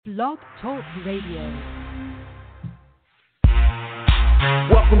Blog Talk Radio.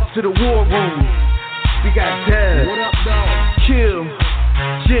 Welcome to the War Room. We got Dez, What up, dog? Kill,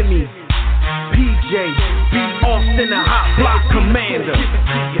 Jimmy, PJ, B. Austin, the Hot Block Commander.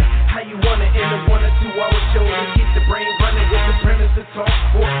 How you want it in a 1 or 2 hour show to get the brain running with the premise to talk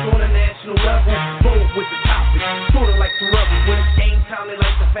sports on a national level. Bold with the topic, sorta like some rebels. When it's game time, they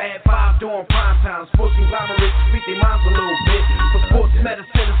like the Fab Five during prime time. Sports conglomerates speak their minds a little bit. For sports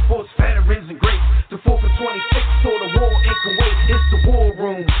medicine and sports veterans and greats. The 4 for 26 or the war in Kuwait. It's the War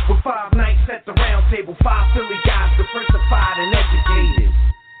Room with 5 nights at the round table. 5 Philly guys diversified and educated.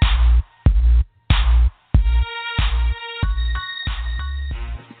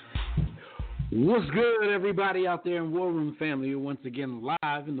 What's good, everybody out there in War Room family? You're once again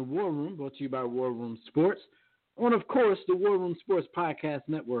live in the War Room, brought to you by War Room Sports. On, of course, the War Room Sports Podcast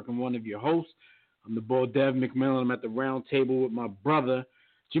Network. I'm one of your hosts. I'm the boy, Dev McMillan. I'm at the round table with my brother,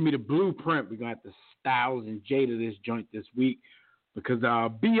 Jimmy the Blueprint. We're going to have to Styles and Jada this joint this week because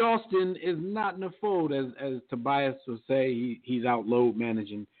B. Austin is not in the fold, as Tobias will say. He's out load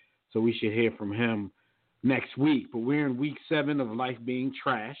managing, so we should hear from him next week. But we're in week 7 of life being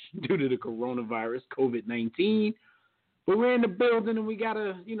trash due to the coronavirus, COVID-19. But we're in the building, and we got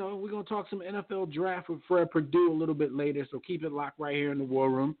to, we're going to talk some NFL draft with Fred Purdue a little bit later. So keep it locked right here in the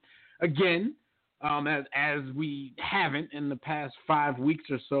War Room. Again, as we haven't in the past 5 weeks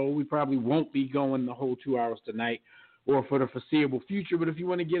or so, we probably won't be going the whole 2 hours tonight or for the foreseeable future. But if you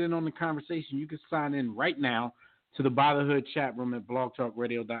want to get in on the conversation, you can sign in right now to the By the Hood chat room at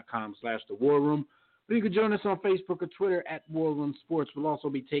blogtalkradio.com/the War Room. Or you can join us on Facebook or Twitter at War Room Sports. We'll also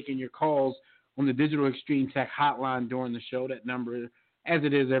be taking your calls on the Digital Extreme Tech hotline during the show. That number, as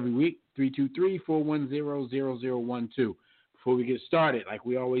it is every week, 323-410-0012. Before we get started, like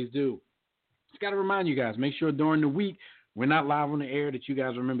we always do, just got to remind you guys, make sure during the week we're not live on the air, that you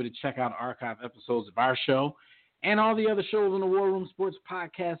guys remember to check out archive episodes of our show and all the other shows on the War Room Sports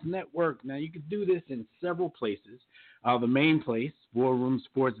Podcast Network. Now, you can do this in several places. The main place,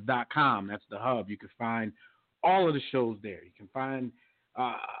 warroomsports.com. That's the hub. You can find all of the shows there. You can find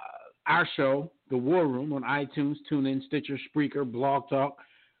our show, The War Room, on iTunes, TuneIn, Stitcher, Spreaker, Blog Talk,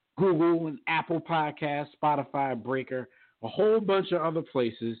 Google, and Apple Podcasts, Spotify, Breaker, a whole bunch of other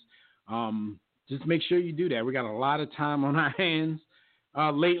places. Just make sure you do that. We got a lot of time on our hands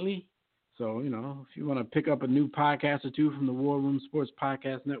lately. So, if you want to pick up a new podcast or two from the War Room Sports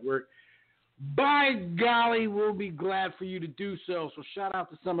Podcast Network, by golly, we'll be glad for you to do so. So shout out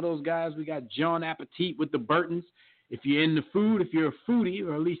to some of those guys. We got John Appetit with the Burtons. If you're into food, if you're a foodie,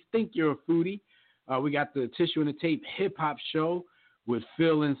 or at least think you're a foodie, we got the Tissue and the Tape Hip Hop Show with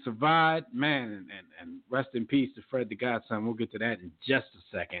Phil and Savad. Man, and rest in peace to Fred the Godson. We'll get to that in just a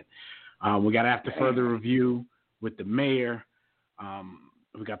second. We got After Further Review with the Mayor.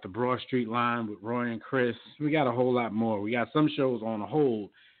 We got the Broad Street Line with Roy and Chris. We got a whole lot more. We got some shows on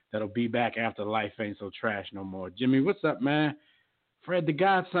hold that'll be back after Life Ain't So Trash No More. Jimmy, what's up, man? Fred the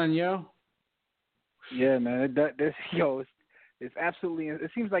Godson, yo. Yeah, man. It's absolutely.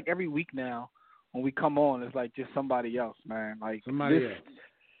 It seems like every week now when we come on, it's like just somebody else, man. Like somebody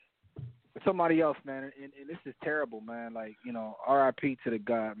else, man. And this is terrible, man. Like, R.I.P. to the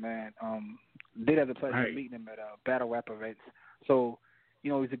God, man. Did have the pleasure of meeting him at battle rap events. So,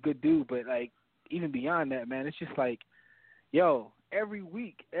 he's a good dude. But like even beyond that, man, it's just like, yo. Every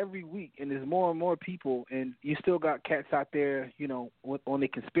week, and there's more and more people, and you still got cats out there, on the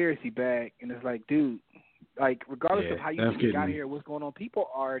conspiracy bag, and it's like, dude, like, regardless of how you think you got here, what's going on, people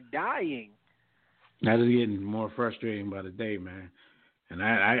are dying. That is getting more frustrating by the day, man. And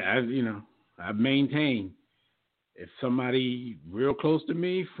I maintain, if somebody real close to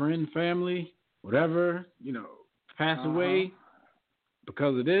me, friend, family, whatever, pass away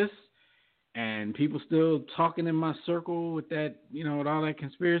because of this, and people still talking in my circle with that, with all that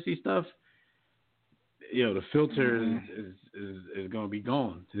conspiracy stuff, the filter is going to be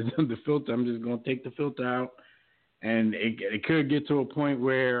gone. The filter, I'm just going to take the filter out, and it could get to a point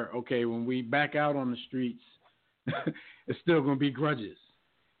where, okay, when we back out on the streets, it's still going to be grudges,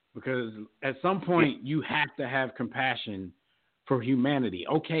 because at some point you have to have compassion for humanity.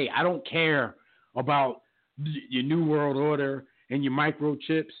 Okay, I don't care about your New World Order and your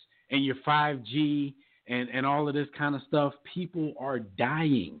microchips and your 5G and all of this kind of stuff. People are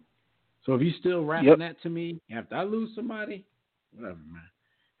dying. So if you still rapping that to me after I lose somebody, whatever, man.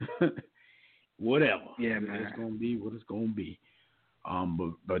 Whatever. Yeah, man. It's going to be what it's going to be.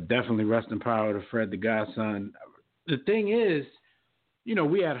 But definitely rest in power to Fred the Godson. The thing is,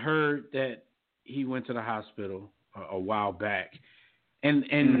 we had heard that he went to the hospital a while back.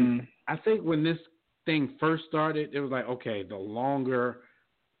 And I think when this thing first started, it was like, okay, the longer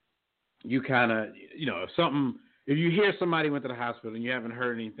you kind of, if you hear somebody went to the hospital and you haven't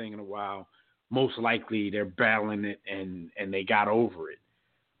heard anything in a while, most likely they're battling it and they got over it.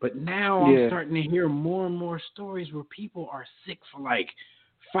 But now I'm starting to hear more and more stories where people are sick for like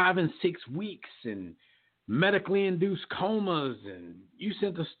 5 and 6 weeks and medically induced comas. And you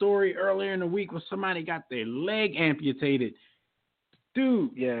sent a story earlier in the week where somebody got their leg amputated.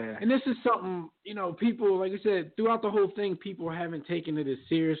 Dude, and this is something, people, like I said, throughout the whole thing, people haven't taken it as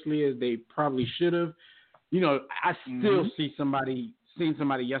seriously as they probably should have. I still seen somebody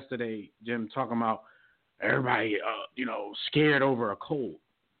yesterday, Jim, talking about everybody, scared over a cold.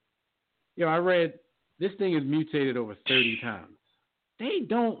 I read this thing is mutated over 30 times. They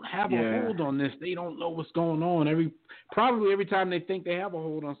don't have a hold on this. They don't know what's going on. Every time they think they have a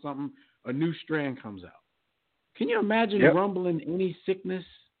hold on something, a new strand comes out. Can you imagine rumbling any sickness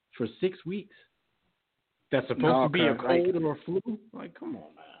for 6 weeks? That's supposed to be a cold or a flu? Like, come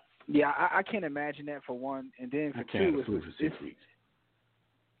on, man. Yeah, I can't imagine that for one, and then for two, for 6 weeks.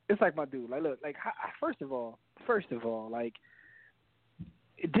 It's like, my dude. Like, look, like first of all, like,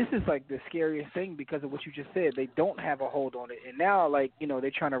 this is like the scariest thing because of what you just said. They don't have a hold on it, and now, like,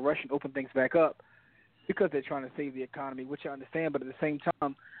 they're trying to rush and open things back up because they're trying to save the economy, which I understand. But at the same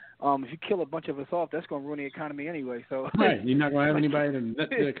time, if you kill a bunch of us off, that's going to ruin the economy anyway. So right, you're not going to have anybody to let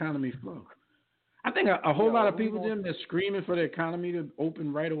the economy flow. I think a whole lot of people, Jim, that's screaming for the economy to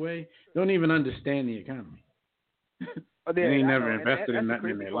open right away don't even understand the economy. They ain't never invested in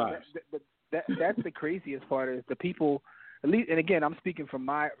nothing in their lives. That's the craziest part is the people. At least, and again, I'm speaking from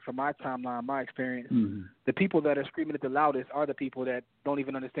my timeline, my experience. Mm-hmm. The people that are screaming at the loudest are the people that don't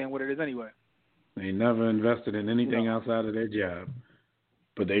even understand what it is anyway. They never invested in anything outside of their job,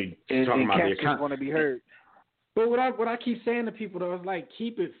 but they talking about the economy. Want to be heard. But what I keep saying to people though is like,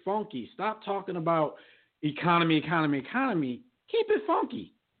 keep it funky. Stop talking about economy. Keep it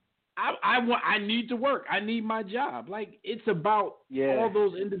funky. I need to work. I need my job. Like, it's about all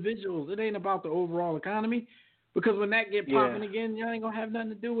those individuals. It ain't about the overall economy. Because when that get popping again, you ain't gonna have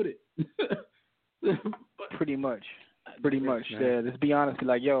nothing to do with it. Pretty much. Yeah, let's be honest.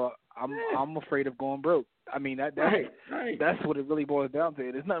 Like, I'm afraid of going broke. I mean, that's what it really boils down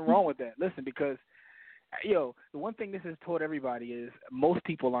to. There's nothing wrong with that. Listen, because the one thing this has taught everybody is most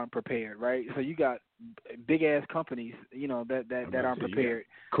people aren't prepared, right? So you got big ass companies, that aren't prepared.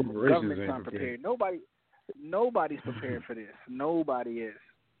 Governments aren't prepared. Nobody's prepared for this. Nobody is.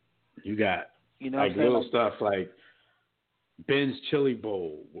 You got like little stuff like Ben's Chili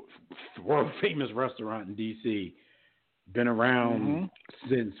Bowl, world famous restaurant in D.C. Been around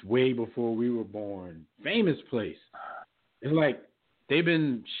since way before we were born. Famous place. It's like they've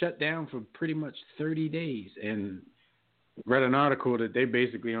been shut down for pretty much 30 days, and read an article that they're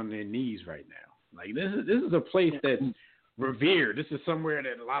basically on their knees right now. Like, this is a place that's revered. This is somewhere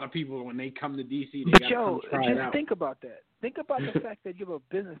that a lot of people, when they come to D.C., they got to come try it out. Think about that. Think about the fact that you have a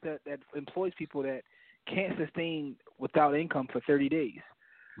business that employs people that can't sustain without income for 30 days.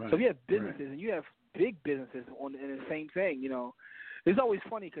 Right. So you have businesses, and you have big businesses in the same thing. It's always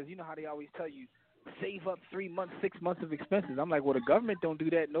funny because you know how they always tell you, save up 3 months, 6 months of expenses. I'm like, well, the government don't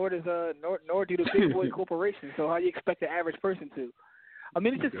do that, nor do the big boy corporations. So how do you expect the average person to? I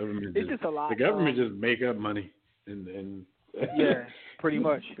mean, it's just a lot. The government just make up money, and yeah, pretty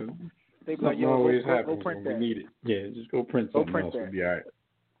much. They be like, always go print that. We need it. Yeah, just go print something else. We'll be all right.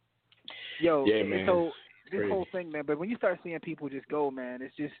 Man. So this whole thing, man. But when you start seeing people just go, man,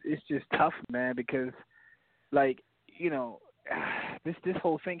 it's just tough, man. Because, like, this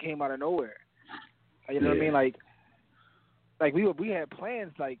whole thing came out of nowhere. You know what I mean? Like we had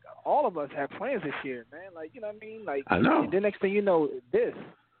plans. Like, all of us had plans this year, man. Like, you know what I mean? Like, I know. The next thing you know, this.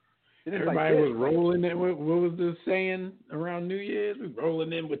 Everybody was rolling in. What was the saying around New Year's? We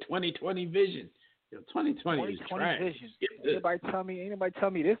rolling in with 2020 vision. 2020 is trash. Vision. Ain't nobody tell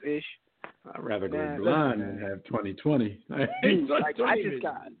me this ish. I'd rather go blind than have 2020.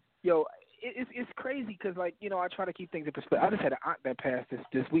 It's crazy because, like, I try to keep things in perspective. I just had an aunt that passed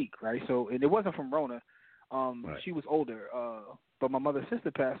this week, right? So, and it wasn't from Rona. She was older, but my mother's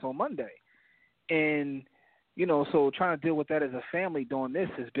sister passed on Monday, and so trying to deal with that as a family doing this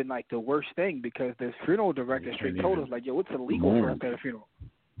has been like the worst thing because the funeral director straight told us, like, it's illegal for us to have a funeral.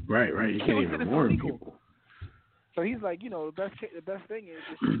 Right. You can't even mourn people. So he's like, the best thing is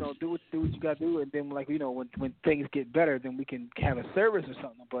just, do what you got to do, and then, like, when things get better, then we can have a service or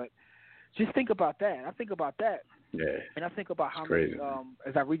something. But just think about that. I think about that. Yeah. And I think about how many,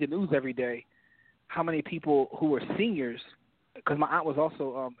 as I read the news every day, how many people who are seniors, because my aunt was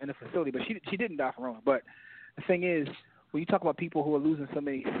also in a facility, but she didn't die from Rona. But the thing is, when you talk about people who are losing so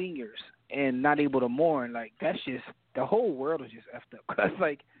many seniors and not able to mourn, like that's just the whole world is just effed up. Cause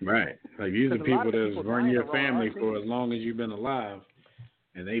like right, like these are people that's run your family for as long as you've been alive,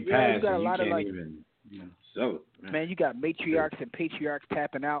 and they pass, and you can't even sell it. Man, you got matriarchs and patriarchs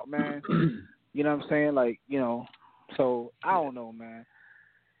tapping out, man. You know what I'm saying? Like, so I don't know, man.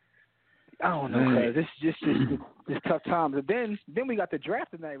 I don't know, cause it's tough times. And then we got the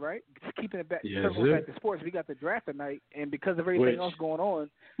draft tonight, right? Just keeping it back, circling back to sports. We got the draft tonight, and because of everything else going on,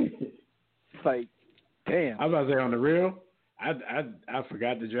 it's like, damn. I was about to say, on the real, I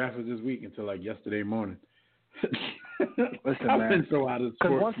forgot the draft was this week until like yesterday morning. Listen, I've man. been so out of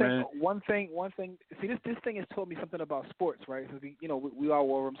sports, one thing. See, this thing has taught me something about sports, right? So we all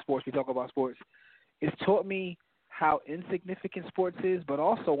war room sports. We talk about sports. It's taught me how insignificant sports is, but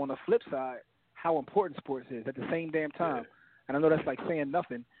also on the flip side, how important sports is at the same damn time. And I know that's like saying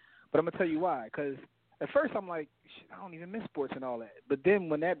nothing, but I'm gonna tell you why. Because at first I'm like, I don't even miss sports and all that. But then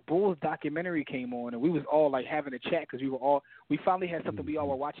when that Bulls documentary came on, and we was all like having a chat because we finally had something we all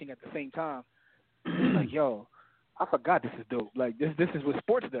were watching at the same time. Like, yo, I forgot this is dope. Like this is what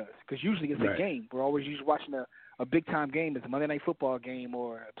sports does. Because usually it's a game. We're always usually watching a big time game. It's a Monday Night Football game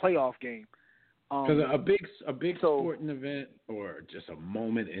or a playoff game. Because a big sporting event or just a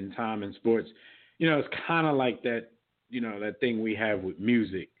moment in time in sports, it's kind of like that, that thing we have with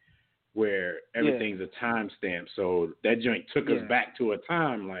music where everything's a timestamp. So that joint took us back to a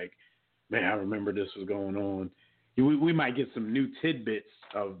time like, man, I remember this was going on. We might get some new tidbits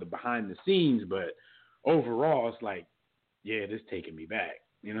of the behind the scenes, but overall it's like, yeah, this taking me back.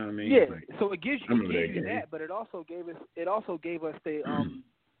 You know what I mean? Yeah. Like, so it gives you that, but it also gave us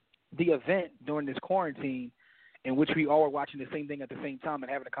the event during this quarantine in which we all were watching the same thing at the same time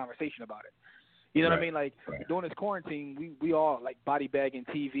and having a conversation about it. You know what I mean? Like during this quarantine, we all like body bagging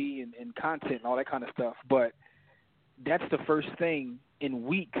TV and content and all that kind of stuff. But that's the first thing in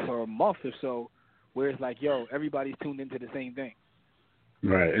weeks or a month or so where it's like, yo, everybody's tuned into the same thing.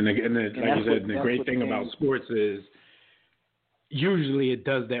 Right. And like you said, the great thing about sports is usually it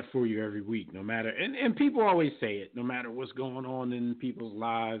does that for you every week, no matter, and people always say it, no matter what's going on in people's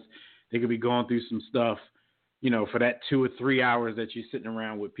lives, they could be going through some stuff, for that 2 or 3 hours that you're sitting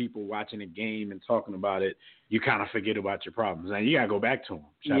around with people watching a game and talking about it, you kind of forget about your problems. And you got to go back to them.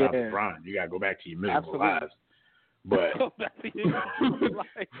 Shout out to Brian. You got to go back to your miserable lives. But,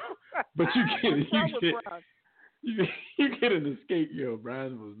 but you get an escape. Yo,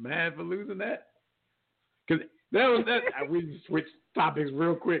 Brian was mad for losing that. Because we switched topics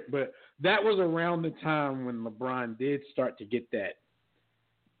real quick, but that was around the time when LeBron did start to get that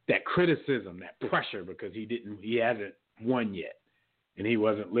criticism, that pressure, because he hasn't won yet, and he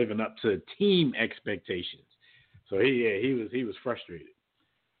wasn't living up to team expectations. So he was frustrated.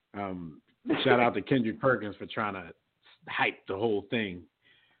 Shout out to Kendrick Perkins for trying to hype the whole thing,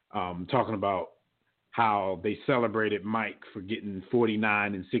 talking about how they celebrated Mike for getting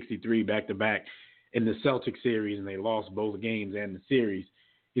 49 and 63 back to back in the Celtic series, and they lost both games and the series.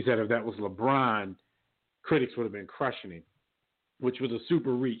 He said if that was LeBron, critics would have been crushing him, which was a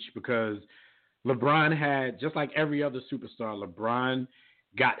super reach because LeBron had, just like every other superstar, LeBron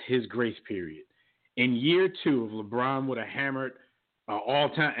got his grace period. In year 2, if LeBron would have hammered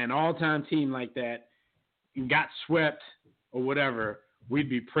an all-time team like that and got swept or whatever, we'd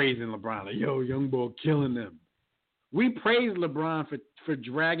be praising LeBron. Like, yo, young boy killing them. We praised LeBron for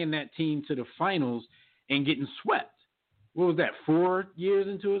dragging that team to the finals and getting swept. What was that, 4 years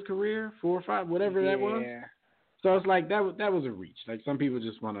into his career? 4 or 5, whatever that was? So it's like that was a reach. Like some people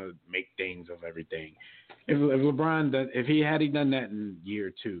just want to make things of everything. If LeBron if he had done that in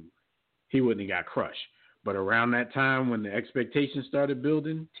year 2, he wouldn't have got crushed. But around that time when the expectations started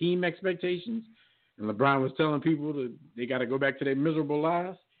building, team expectations, and LeBron was telling people that they got to go back to their miserable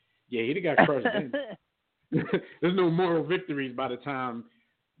lives, yeah, he'd have got crushed then. There's no moral victories by the time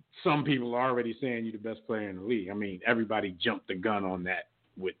some people are already saying you're the best player in the league. I mean, everybody jumped the gun on that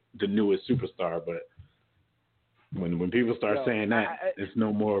with the newest superstar, but when people start saying that, it's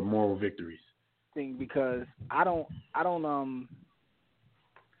no more moral victories. Because the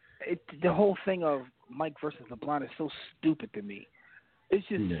whole thing of Mike versus LeBron is so stupid to me. It's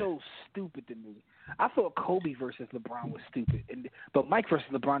just so stupid to me. I thought Kobe versus LeBron was stupid, but Mike versus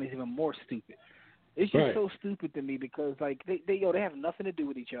LeBron is even more stupid. It's just so stupid to me because like they have nothing to do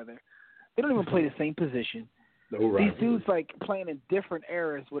with each other. They don't even play the same position. These dudes like playing in different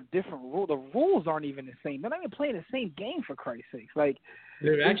eras with different rules. The rules aren't even the same. They're not even playing the same game for Christ's sakes. Like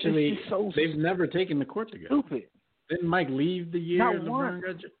they've never taken the court together. Stupid. Didn't Mike leave the year LeBron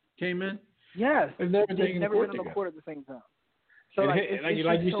came in? Yes. They've never been on the court at the same time. So like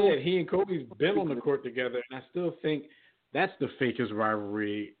you said, he and Kobe's been on the court together, and I still think that's the fakest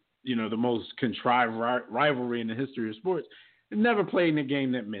rivalry the most contrived rivalry in the history of sports, never played in a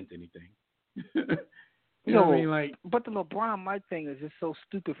game that meant anything. You know what I mean? Like, but the LeBron Mike thing is just so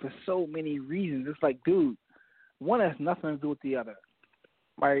stupid for so many reasons. It's like, dude, one has nothing to do with the other.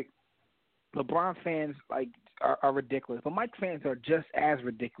 Like, LeBron fans are ridiculous, but Mike fans are just as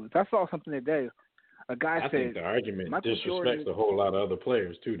ridiculous. I saw something today. A guy said, I think the argument Michael disrespects Jordan, a whole lot of other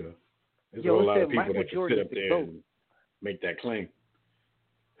players too, though. There's a whole lot of people Michael that can Jordan sit up there and make that claim.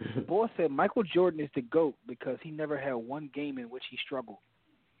 The boy said Michael Jordan is the GOAT because he never had one game in which he struggled.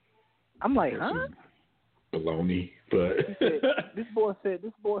 I'm like, huh? Baloney, but this boy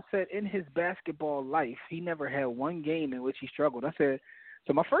said in his basketball life he never had one game in which he struggled. I said,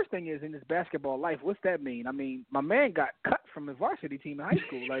 so my first thing is, in his basketball life, what's that mean? I mean, my man got cut from his varsity team in high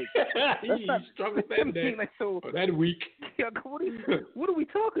school. Like, he struggled that day, that week. Yeah, what are we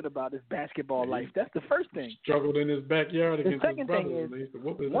talking about? His basketball life. That's the first thing. Struggled in his backyard against his brothers. The second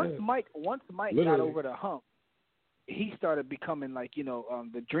thing is, once Mike got over the hump, he started becoming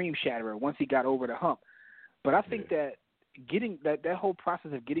the dream shatterer. Once he got over the hump, but I think that getting that whole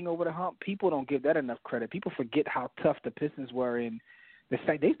process of getting over the hump, people don't give that enough credit. People forget how tough the Pistons were in. The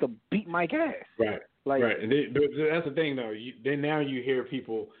fact they used to beat Mike ass. Right. Right. And that's the thing, though. Then now you hear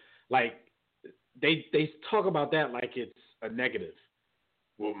people like they talk about that like it's a negative.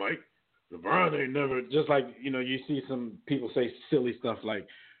 Well, Mike, LeBron ain't never, just like you see some people say silly stuff like,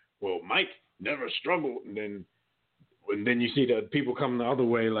 well, Mike never struggled, and then you see the people come the other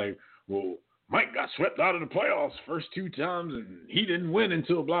way like, well, Mike got swept out of the playoffs first 2 times, and he didn't win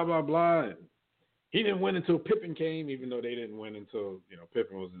until blah blah blah. And he didn't win until Pippen came, even though they didn't win until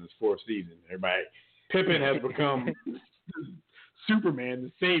Pippen was in his 4th season. Pippen has become Superman,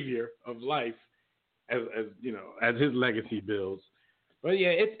 the savior of life, as his legacy builds. But yeah,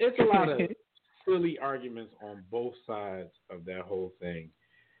 it's a lot of silly arguments on both sides of that whole thing,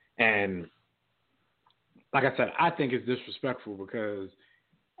 and like I said, I think it's disrespectful because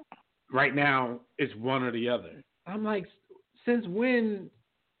right now it's one or the other. I'm like, since when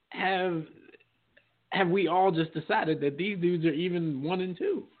have we all just decided that these dudes are even 1 and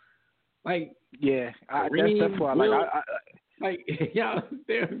 2? Like, yeah, that's why.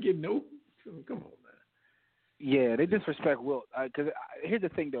 They don't get no. Come on, man. Yeah, they disrespect Wilt. Because here's the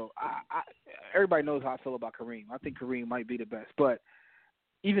thing, though. Everybody knows how I feel about Kareem. I think Kareem might be the best, but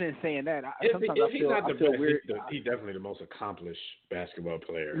even in saying that, sometimes I feel weird. He's definitely the most accomplished basketball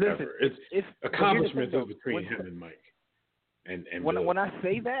player ever. It's accomplishments is between him and Mike. And when I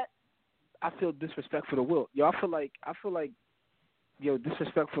say that, I feel disrespectful to Wilt. I feel like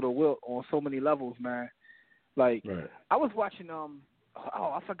disrespectful to Wilt on so many levels, man. Like, right. I was watching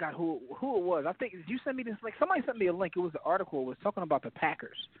I forgot who it was. I think, did you send me this? Like, somebody sent me a link. It was an article. It was talking about the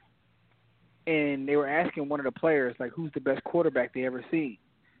Packers, and they were asking one of the players like, who's the best quarterback they ever seen.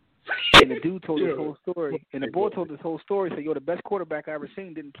 And the dude told this whole story. And the boy told this whole story. Said, the best quarterback I ever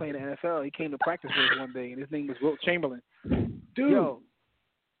seen didn't play in the NFL. He came to practice with us one day, and his name was Wilt Chamberlain. Dude,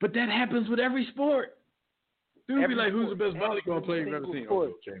 but that happens with every sport. Dude be like, who's the best volleyball player you've ever seen?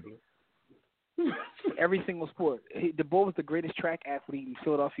 Wilt Chamberlain. Every single sport. The boy was the greatest track athlete in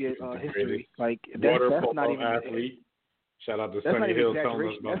Philadelphia history. Like, that's not even athlete. Shout out to Sonny Hill telling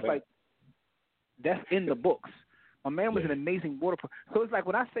us about that. That's in the books. My man was an amazing water polo. So it's like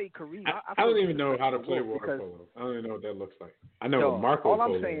when I say Kareem, I don't even know how to play water polo. I don't even know what that looks like. I know what Marco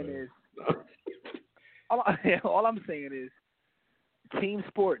Polo is. All I'm saying is team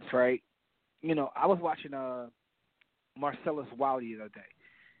sports, right? I was watching Marcellus Wiley the other day,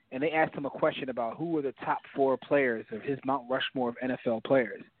 and they asked him a question about who were the top 4 players of his Mount Rushmore of NFL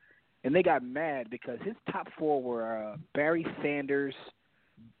players. And they got mad because his top 4 were Barry Sanders,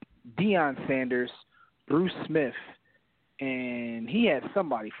 Deion Sanders, Bruce Smith, and he had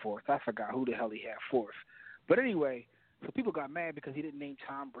somebody 4th. I forgot who the hell he had 4th. But anyway, so people got mad because he didn't name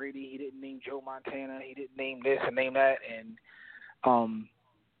Tom Brady, he didn't name Joe Montana, he didn't name this and name that. And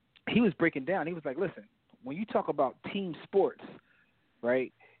he was breaking down. He was like, listen, when you talk about team sports,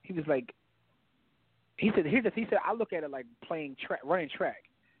 right, he was like, he said, I look at it like running track.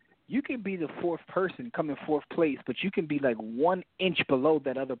 You can be the 4th person, come in 4th place, but you can be like 1 inch below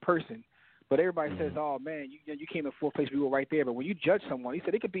that other person. But everybody says, oh, man, you came in 4th place, we were right there. But when you judge someone, he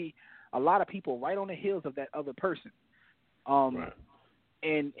said it could be a lot of people right on the heels of that other person. Right.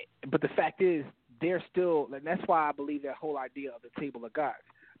 But the fact is, they're still, and that's why I believe that whole idea of the table of gods.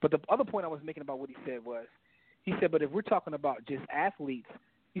 But the other point I was making about what he said was, he said, but if we're talking about just athletes,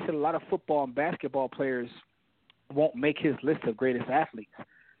 he said a lot of football and basketball players won't make his list of greatest athletes.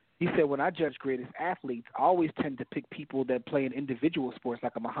 He said, when I judge greatest athletes, I always tend to pick people that play in individual sports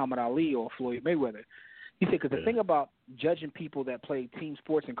like a Muhammad Ali or Floyd Mayweather. He said, because the thing about judging people that play team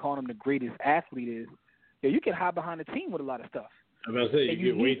sports and calling them the greatest athlete is, you can hide behind a team with a lot of stuff. I'm about to say,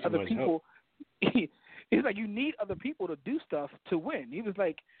 you get way too much people. He's like, you need other people to do stuff to win. He was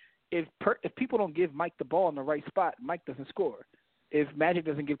like, if people don't give Mike the ball in the right spot, Mike doesn't score. If Magic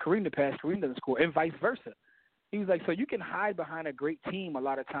doesn't give Kareem the pass, Kareem doesn't score, and vice versa. He was like, so you can hide behind a great team a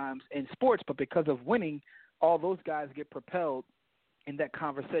lot of times in sports, but because of winning, all those guys get propelled in that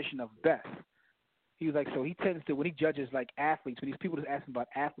conversation of best. He was like, so he tends to, when he judges like athletes, when these people just ask him about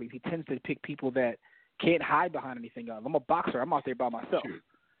athletes, he tends to pick people that can't hide behind anything else. I'm a boxer. I'm out there by myself.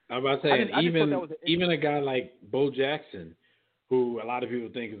 I'm about to say, even a guy like Bo Jackson, who a lot of people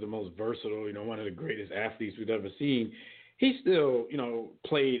think is the most versatile, one of the greatest athletes we've ever seen, he still,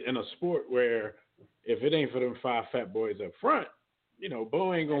 played in a sport where if it ain't for them 5 fat boys up front,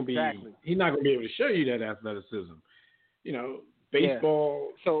 Bo ain't going to be, he's not going to be able to show you that athleticism. Baseball.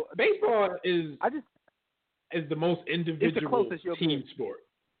 Yeah. So baseball is the most individual team sport.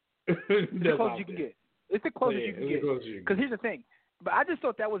 It's the closest you can get. It's the closest you can get. Because here's the thing. But I just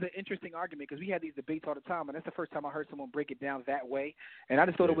thought that was an interesting argument because we had these debates all the time, and that's the first time I heard someone break it down that way. And I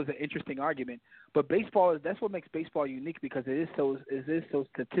just thought it was an interesting argument. But baseball that's what makes baseball unique because it is so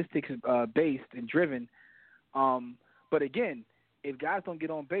statistics based and driven. But again, if guys don't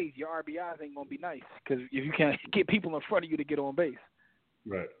get on base, your RBIs ain't gonna be nice because if you can't get people in front of you to get on base.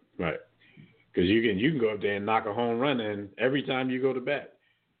 Right. Because you can go up there and knock a home run in every time you go to bat.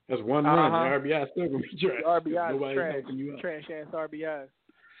 That's one run. The RBI still gonna be trash. RBI trash ass RBIs.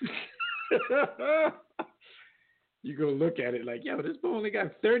 You go look at it like, this boy only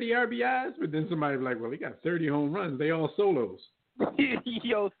got 30 RBIs, but then somebody be like, well, he got 30 home runs. They all solos.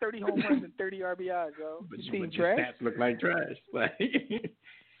 30 home runs and 30 RBIs, yo. But your stats look like trash. Like,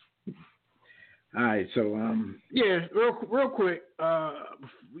 all right, so real quick, we're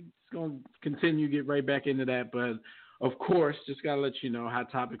just gonna continue, get right back into that, but. Of course, just got to let you know,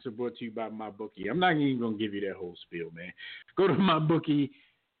 Hot Topics are brought to you by MyBookie. I'm not even going to give you that whole spiel, man. Go to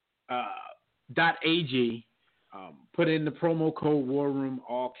MyBookie.ag, put in the promo code War Room,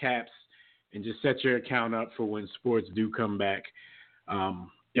 all caps, and just set your account up for when sports do come back.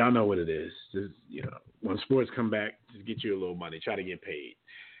 Y'all know what it is. Just, when sports come back, just get you a little money. Try to get paid.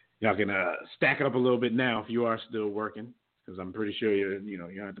 Y'all can stack it up a little bit now if you are still working, because I'm pretty sure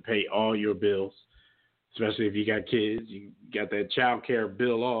you have to pay all your bills. Especially if you got kids, you got that child care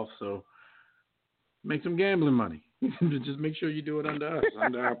bill off, so make some gambling money. Just make sure you do it under us,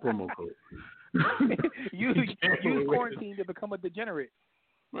 under our promo code. Use quarantine to become a degenerate.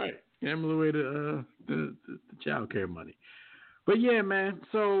 Right. Gamble away the child care money. But yeah, man,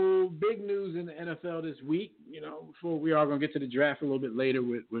 so big news in the NFL this week. Before we are going to get to the draft a little bit later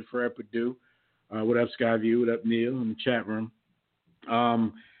with Fred Purdue. What up, Skyview? What up, Neil, in the chat room?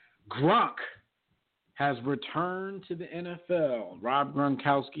 Gronk has returned to the NFL. Rob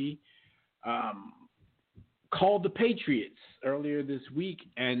Gronkowski called the Patriots earlier this week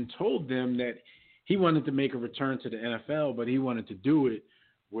and told them that he wanted to make a return to the NFL, but he wanted to do it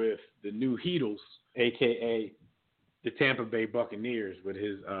with the new Heatles, a.k.a. the Tampa Bay Buccaneers, with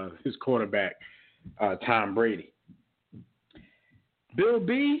his quarterback, Tom Brady. Bill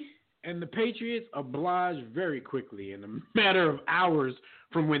B and the Patriots obliged very quickly in a matter of hours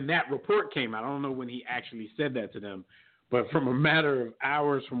from when that report came out. I don't know when he actually said that to them, but from a matter of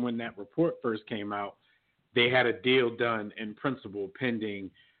hours from when that report first came out, they had a deal done in principle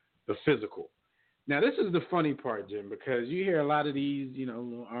pending the physical. Now, this is the funny part, Jim, because you hear a lot of these,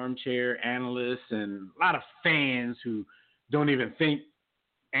 little armchair analysts and a lot of fans who don't even think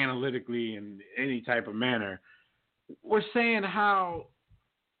analytically in any type of manner. We're saying how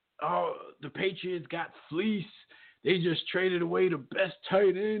the Patriots got fleeced. They just traded away the best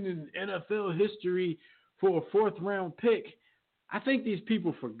tight end in NFL history for a 4th-round pick. I think these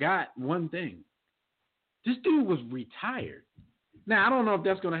people forgot one thing. This dude was retired. Now, I don't know if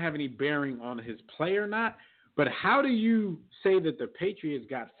that's going to have any bearing on his play or not, but how do you say that the Patriots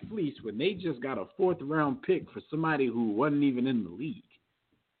got fleeced when they just got a 4th-round pick for somebody who wasn't even in the league?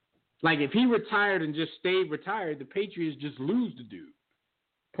 Like, if he retired and just stayed retired, the Patriots just lose the dude.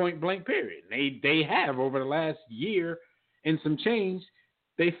 Point blank, period. They have over the last year and some change,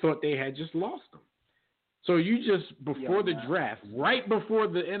 they thought they had just lost them. So you just, before the draft, right before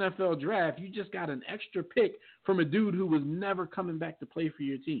the NFL draft, you just got an extra pick from a dude who was never coming back to play for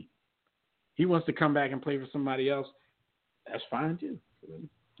your team. He wants to come back and play for somebody else. That's fine, too.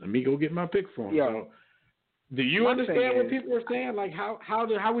 Let me go get my pick for him. So, do you understand what people are saying? Like,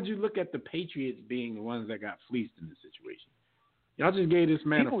 how would you look at the Patriots being the ones that got fleeced in this situation? Y'all just gave this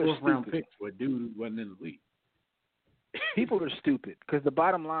man a 4th-round pick for a dude who wasn't in the league. People are stupid because the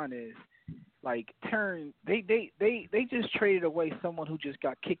bottom line is like turn. They just traded away someone who just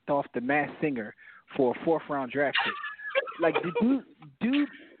got kicked off the Masked Singer for a 4th-round draft pick. Like the dude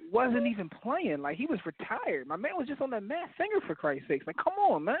wasn't even playing. Like he was retired. My man was just on that Masked Singer for Christ's sakes. Like come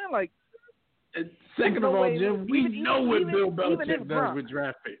on, man. Like. Second of all, Jim, we know what Bill Belichick does with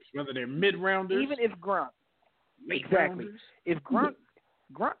draft picks, whether they're mid-rounders. Even if Gronk. Exactly. If Gronk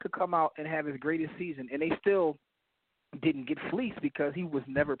could come out and have his greatest season, and they still didn't get fleeced because he was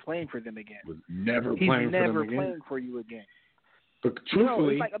never playing for them again. He's never playing for you again. But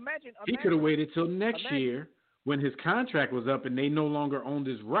truthfully, like, imagine, he could have waited till next year when his contract was up and they no longer owned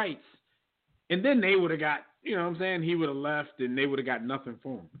his rights, and then they would have got, you know what I'm saying, he would have left and they would have got nothing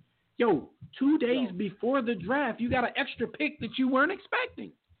for him. Yo, 2 days before the draft, you got an extra pick that you weren't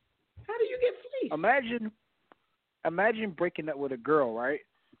expecting. How do you get fleeced? Imagine breaking up with a girl, right?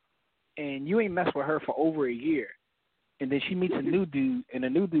 And you ain't messed with her for over a year. And then she meets a new dude, and the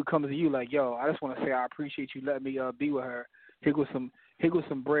new dude comes to you like, yo, I just want to say I appreciate you letting me be with her. Here goes some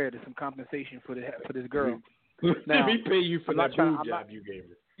bread and some compensation for this girl. Now, let me pay you for that job you gave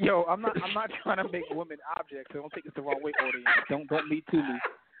her. Yo, I'm not trying to make women objects, so don't take this the wrong way, audience. Don't meet to me.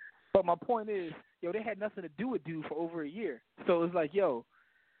 But my point is, yo, they had nothing to do with dude for over a year. So it's like, yo,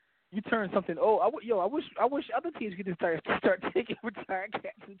 you turn something. Oh, I wish other teams could just start taking retired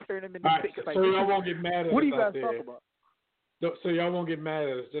cats and turn them into picks. So y'all won't get mad at us. What do you guys talk about? So y'all won't get mad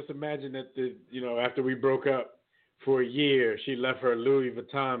at us. Just imagine that after we broke up for a year, she left her Louis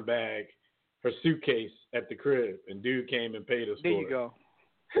Vuitton bag, her suitcase at the crib, and dude came and paid us for it.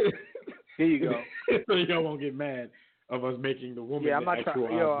 There you go. So y'all won't get mad of us making the woman. Yeah, I'm not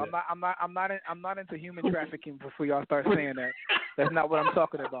trying. Yo, I'm not into human trafficking before y'all start saying that. That's not what I'm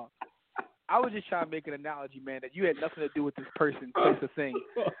talking about. I was just trying to make an analogy, man, that you had nothing to do with this person, place, or thing,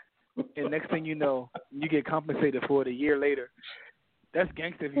 and next thing you know, you get compensated for it a year later. That's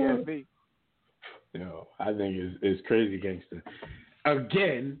gangster if you ask me. No, I think it's crazy gangster.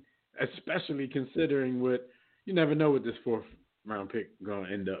 Again, especially considering you never know what this 4th-round pick gonna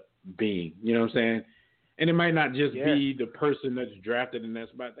end up being. You know what I'm saying? And it might not just be the person that's drafted in that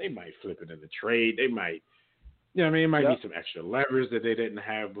spot. They might flip it in the trade. They might, you know what I mean? It might be some extra leverage that they didn't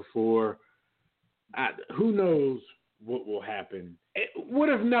have before. Who knows what will happen? What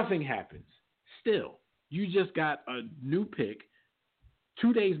if nothing happens? Still, you just got a new pick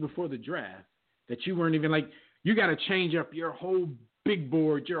 2 days before the draft that you weren't even you got to change up your whole big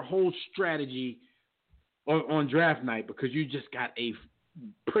board, your whole strategy on draft night because you just got a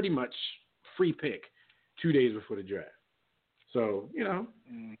pretty much free pick 2 days before the draft. So,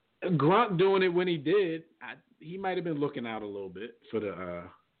 Gronk doing it when he did, he might have been looking out a little bit for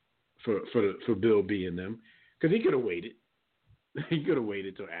Bill B and them because he could have waited. He could have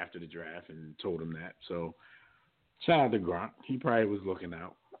waited till after the draft and told him that. So, shout out to Gronk. He probably was looking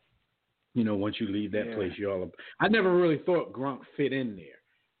out. Once you leave that place, I never really thought Gronk fit in there.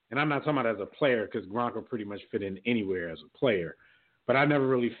 And I'm not talking about as a player because Gronk will pretty much fit in anywhere as a player. But I never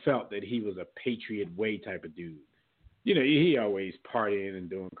really felt that he was a Patriot way type of dude. He always partying and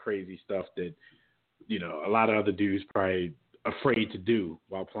doing crazy stuff that, a lot of other dudes probably afraid to do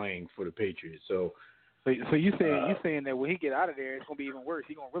while playing for the Patriots. So you saying that when he get out of there, it's gonna be even worse.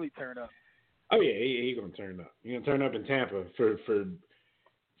 He's gonna really turn up. Oh yeah, he's gonna turn up. He's gonna turn up in Tampa for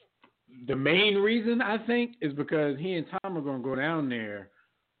the main reason I think is because he and Tom are gonna go down there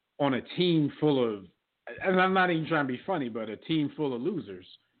on a team full of. And I'm not even trying to be funny, but a team full of losers.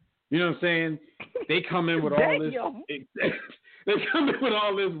 You know what I'm saying? They come in with all this. They come in with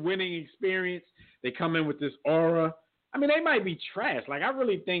all this winning experience. They come in with this aura. I mean, they might be trash. I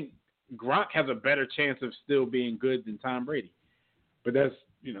really think Gronk has a better chance of still being good than Tom Brady. But that's,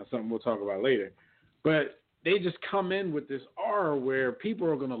 something we'll talk about later. But they just come in with this aura where people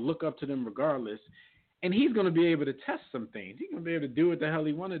are going to look up to them regardless. And he's going to be able to test some things. He's going to be able to do what the hell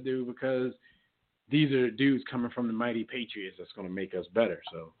he want to do because these are dudes coming from the mighty Patriots that's going to make us better.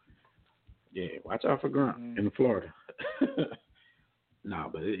 So, yeah, watch out for Gronk in Florida.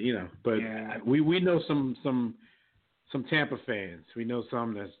 We know some Tampa fans. We know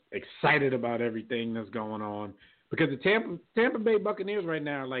some that's excited about everything that's going on because the Tampa Bay Buccaneers right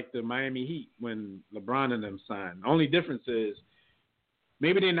now are like the Miami Heat when LeBron and them signed. The only difference is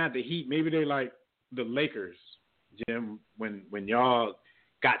maybe they're not the Heat. Maybe they're like the Lakers, Jim, when y'all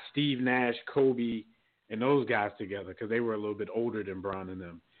got Steve Nash, Kobe, and those guys together because they were a little bit older than Bron and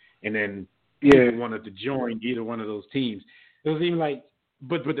them. And then people wanted to join either one of those teams. It was even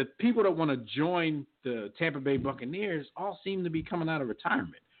but the people that want to join the Tampa Bay Buccaneers all seem to be coming out of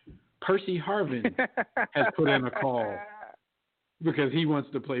retirement. Percy Harvin has put in a call because he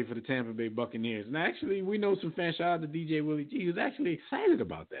wants to play for the Tampa Bay Buccaneers. And actually, we know some fans, shout out to DJ Willie G, who's actually excited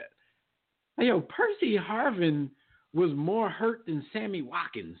about that. Hey, yo, Percy Harvin was more hurt than Sammy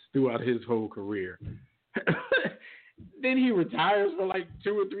Watkins throughout his whole career. Then he retires for like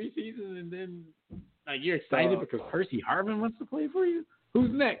 2 or 3 seasons, and then you're excited because Percy Harvin wants to play for you?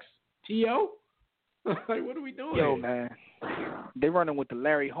 Who's next? T.O.? Like, what are we doing? Yo, man. They running with the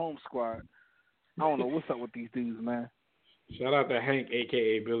Larry Holmes squad. I don't know what's up with these dudes, man. Shout out to Hank,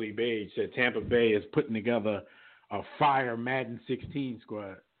 a.k.a. Billy Page, said Tampa Bay is putting together a fire Madden 16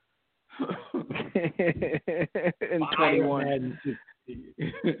 squad. In 21. Madden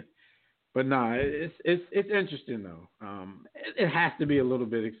 16. But no, it's interesting though. It has to be a little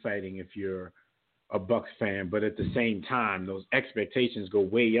bit exciting if you're a Bucs fan, but at the same time, those expectations go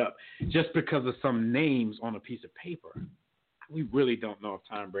way up just because of some names on a piece of paper. We really don't know if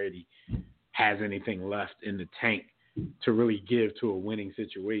Tom Brady has anything left in the tank to really give to a winning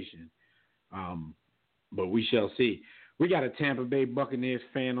situation. But we shall see. We got a Tampa Bay Buccaneers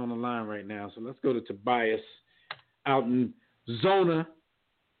fan on the line right now, so let's go to Tobias out in Zona.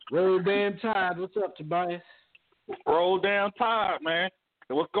 Roll damn Tide. What's up, Tobias? Roll damn Tide, man.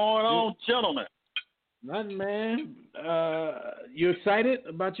 What's going on, gentlemen? Nothing, man. You excited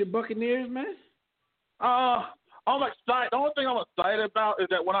about your Buccaneers, man? I'm excited. The only thing I'm excited about is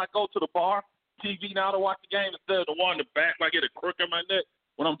that when I go to the bar, TV now to watch the game, instead of the one in the back, I get a crook in my neck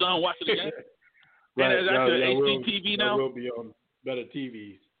when I'm done watching the game. Right. And it's actually HD TV now. We'll be on better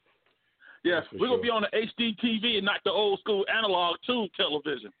TVs. Yeah, we're going to be on the HD TV and not the old school analog tube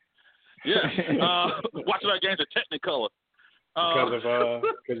television. Yeah, watching our games in Technicolor.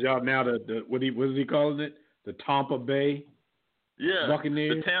 Because y'all now what is he calling it? The Tampa Bay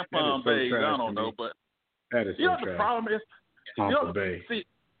Buccaneers? The Tampa Bay. I don't know, but that is so the problem is Tampa Bay. See,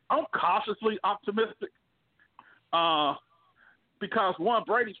 I'm cautiously optimistic because one,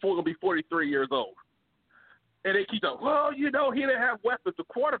 Brady's going to be 43 years old. And they keep going, well, he didn't have weapons. The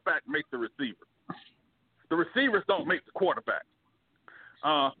quarterback makes the receiver. The receivers don't make the quarterback.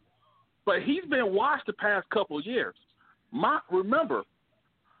 But he's been washed the past couple of years. Remember,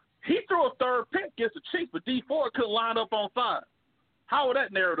 he threw a third pick against the Chiefs, but D Ford couldn't line up on side. How would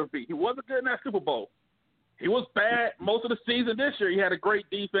that narrative be? He wasn't good in that Super Bowl. He was bad most of the season this year. He had a great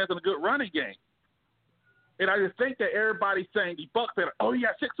defense and a good running game. And I just think that everybody's saying the Bucs said, oh, he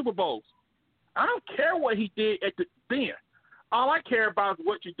got 6 Super Bowls. I don't care what he did at the then. All I care about is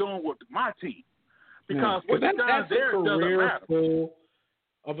what you're doing with my team. Because what you done there doesn't matter. Full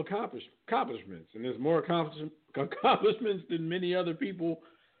of accomplishments. And there's more accomplishments than many other people,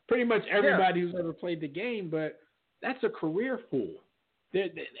 pretty much everybody who's ever played the game, but that's a career full.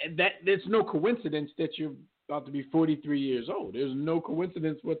 There's no coincidence that you're about to be 43 years old. There's no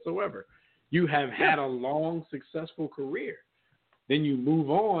coincidence whatsoever. You have had a long, successful career. Then you move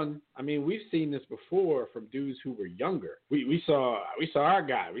on. I mean, we've seen this before from dudes who were younger. We saw our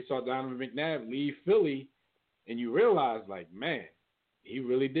guy. We saw Donovan McNabb leave Philly, and you realize, like, man, he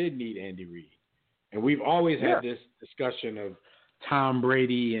really did need Andy Reid. And we've always had this discussion of Tom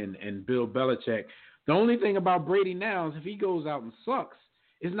Brady and Bill Belichick. The only thing about Brady now is if he goes out and sucks,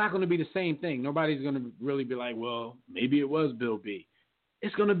 it's not going to be the same thing. Nobody's going to really be like, well, maybe it was Bill B.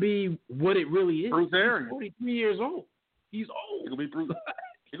 It's going to be what it really is. Bruce Arians. He's 43 years old. He's old. It'll be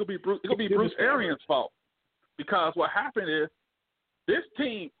Bruce Arians' fault. Because what happened is this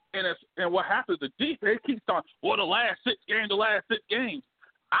team, and what happens, the defense keeps on, the last six games.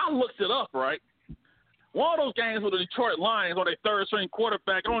 I looked it up, right? One of those games with the Detroit Lions on their third-string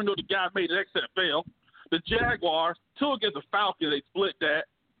quarterback, I don't know the guy made the XFL. The Jaguars, 2 against the Falcons, they split that.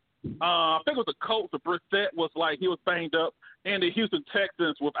 I think it was the Colts, the Brissett was like, he was banged up. And the Houston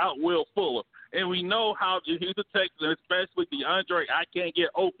Texans without Will Fuller. And we know how the Houston Texans, especially DeAndre, I can't get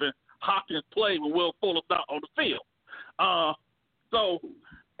open, Hopkins play when Will Fuller's not on the field.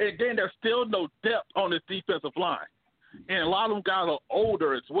 And then there's still no depth on this defensive line. And a lot of them guys are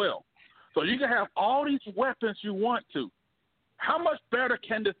older as well. So you can have all these weapons you want to. How much better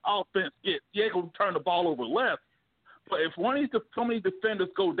can this offense get? Yeah, going to turn the ball over less. But if some of these defenders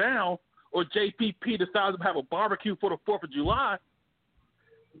go down, or JPP decides to have a barbecue for the 4th of July,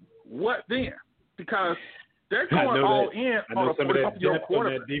 what then? Because they're going all in on a 40-year-old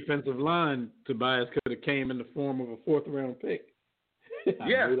quarterback. On that defensive line, Tobias could have came in the form of a 4th-round pick. And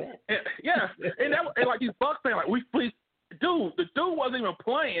like these Bucs fans, like the dude wasn't even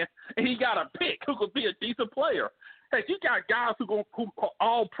playing, and he got a pick who could be a decent player. Hey, you got guys who are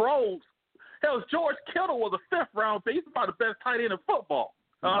all pros. Hell, George Kittle was a 5th-round pick. He's about the best tight end in football.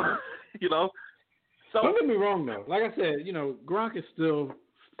 So don't get me wrong though. Like I said, Gronk is still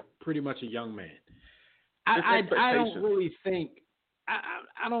pretty much a young man. I don't really think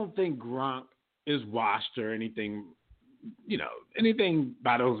I don't think Gronk is washed or anything, anything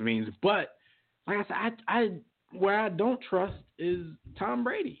by those means. But like I said, I where I don't trust is Tom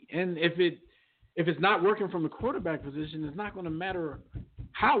Brady. And if it's not working from the quarterback position, it's not going to matter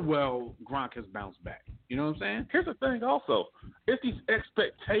how well Gronk has bounced back. You know what I'm saying? Here's the thing also. It's these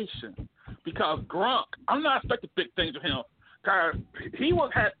expectations. Because Gronk, I'm not expecting big things of him. Because he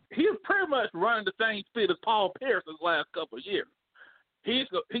was pretty much running the same speed as Paul Pierce the last couple of years. He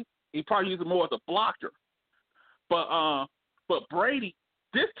probably uses more as a blocker. But Brady,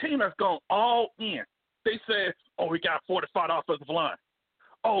 this team has gone all in. They said, oh, we got 45 offensive line.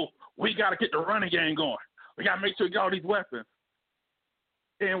 Oh, we got to get the running game going. We got to make sure we got all these weapons.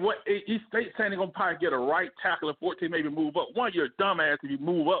 And what he's saying they're going to probably get a right tackle and 14 maybe move up. One, you're a dumbass if you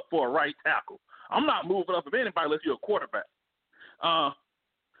move up for a right tackle. I'm not moving up of anybody unless you're a quarterback.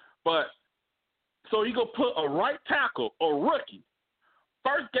 But so you go put a right tackle, a rookie.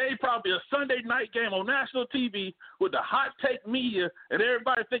 First game probably a Sunday night game on national TV with the hot take media and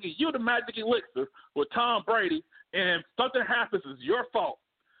everybody thinking you the magic elixir with Tom Brady, and if something happens, it's your fault.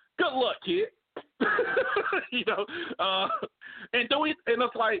 Good luck, kid. You know, and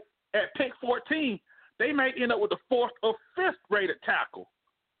it's like at pick 14, they may end up with the 4th or 5th rated tackle.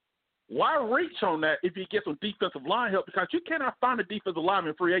 Why reach on that if you get some defensive line help? Because you cannot find a defensive lineman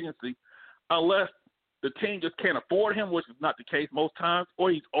in free agency unless the team just can't afford him, which is not the case most times, or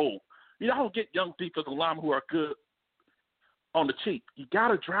he's old. You don't get young defensive linemen who are good on the cheap. You got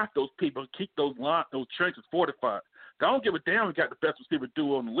to draft those people and keep those trenches fortified. I don't give a damn if you got the best receiver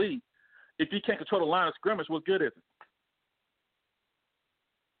duo in the league. If you can't control the line of scrimmage, what good is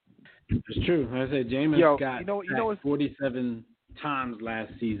it? It's true. Like I said, Jameis got 47 times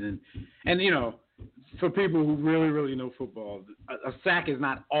last season. And, for people who really, really know football, a sack is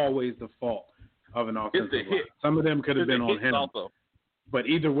not always the fault of an offensive line. Some of them could have been on him. Also. But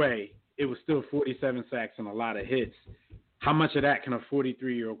either way, it was still 47 sacks and a lot of hits. How much of that can a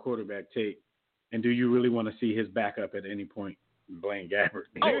 43-year-old quarterback take? And do you really want to see his backup at any point? Blaine Gabbert.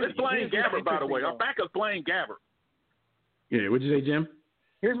 Oh, it's Blaine Gabbert, by the way. Our backup's Blaine Gabbert. Yeah, what'd you say, Jim?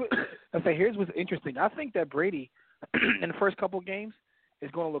 Here's what's interesting. I think that Brady, in the first couple of games,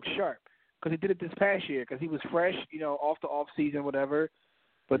 is going to look sharp because he did it this past year because he was fresh, off the off season, whatever.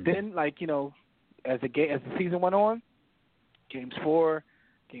 But then, as the season went on, games 4,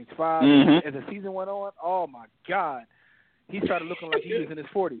 games 5, as the season went on, oh my God, he started looking like he was in his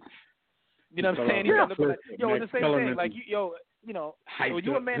 40s. You know what I'm saying? He started looking like, it's the same thing. Like when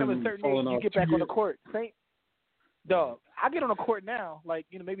you're a man of a certain age, you get back on the court. Dog, I get on the court now,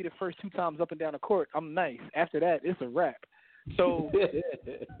 maybe the first 2 times up and down the court, I'm nice. After that, it's a wrap. So,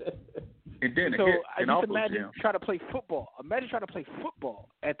 I just imagine trying to play football. Imagine trying to play football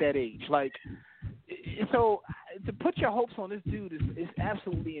at that age. So to put your hopes on this dude is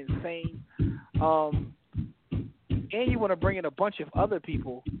absolutely insane. And you want to bring in a bunch of other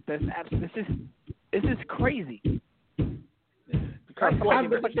people. It's just crazy.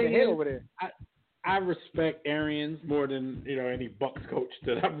 I respect Arians more than any Bucs coach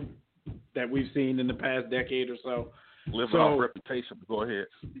that we've seen in the past decade or so. Living off reputation. Go ahead.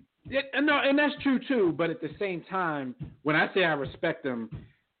 No, and that's true too. But at the same time, when I say I respect him,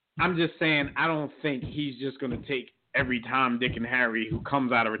 I'm just saying I don't think he's just going to take every Tom, Dick, and Harry who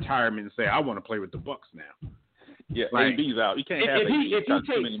comes out of retirement and say, "I want to play with the Bucs now." Yeah, AB's out. You can't have if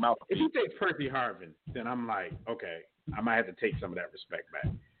he takes Percy Harvin, then I'm like, okay, I might have to take some of that respect back.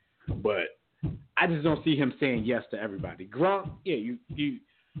 But I just don't see him saying yes to everybody. Gronk, yeah,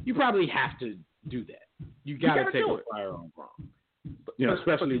 you probably have to do that. You got to take a flyer on Gronk.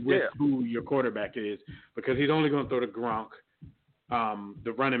 Especially with who your quarterback is, because he's only going to throw to Gronk,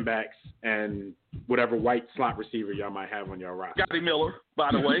 the running backs, and whatever white slot receiver y'all might have on your roster. Scotty Miller,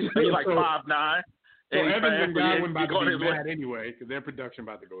 by the way, he's like 5'9". So Evans and Godwin about to be mad anyway because their production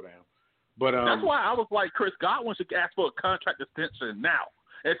about to go down. But that's why I was like, Chris Godwin should ask for a contract extension now.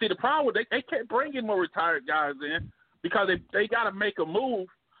 And see, the problem with they can't bring in more retired guys in because they got to make a move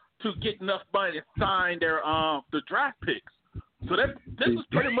to get enough money to sign their the draft picks. So this is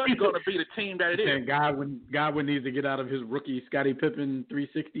pretty much going to be the team that it is. And Godwin needs to get out of his rookie Scottie Pippen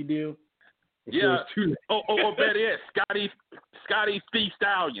 360 deal. Yeah. Or better yet, Scotty Steve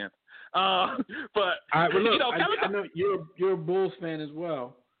Stallion. But I know you're a Bulls fan as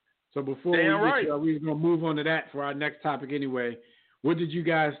well. So before we're going to move on to that for our next topic anyway. What did you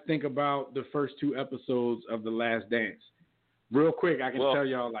guys think about the first 2 episodes of The Last Dance? Real quick, I can tell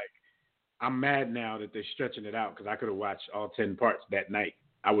y'all, I'm mad now that they're stretching it out because I could have watched all 10 parts that night.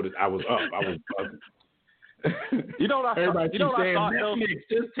 I was up. I was buzzing. Everybody keeps saying, Netflix,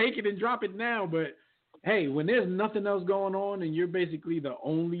 just take it and drop it now. But, hey, when there's nothing else going on and you're basically the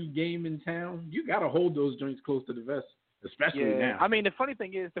only game in town, you got to hold those joints close to the vest especially now. I mean, the funny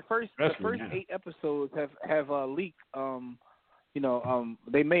thing is, the first now. 8 episodes have leaked.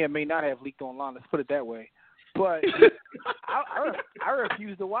 They may or may not have leaked online. Let's put it that way. But I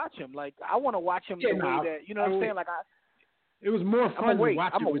refuse to watch them. Like, I want to watch them the way that, you know what I'm saying? Like, it was more fun to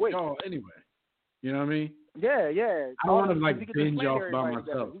watch it with y'all anyway. You know what I mean? Yeah. I don't want to like binge off by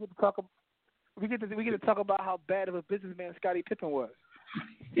myself. We get to talk about how bad of a businessman Scottie Pippen was.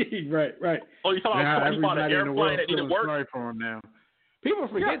 right. Oh, you talking about an airplane that didn't work? Sorry for him now. People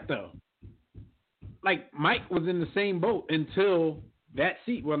forget though. Like Mike was in the same boat until that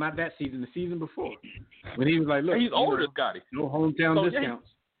season. Well, not that season. The season before, when he was like, "Look, he's older than Scottie. No hometown discounts."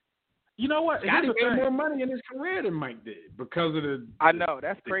 You know what? Scottie made more money in his career than Mike did because of the. I know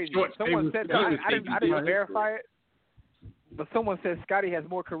that's crazy. Someone said that. I didn't verify it, but someone said Scottie has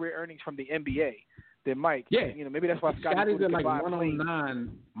more career earnings from the NBA than Mike. Yeah, maybe that's why Scottie's at like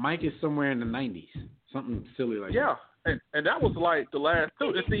 109. Mike is somewhere in the 90s, something silly like that. Yeah. And that was like the last two.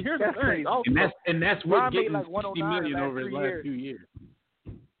 And see, here's the thing. And that's what getting like $60 million over his last 2 years.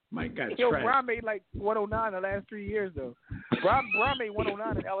 Mike got trash. Bron made like 109 the last 3 years though. Bron made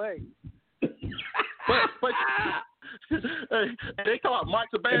 109 in LA. But they call out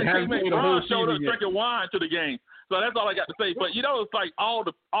Mike's a bad teammate. Bron showed up drinking wine to the game. So that's all I got to say. But it's like all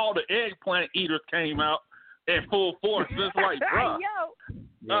the eggplant eaters came out in full force. Just like, bruh.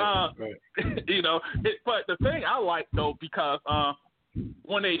 But the thing I like though, because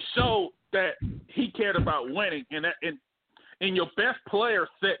when they showed that he cared about winning and your best player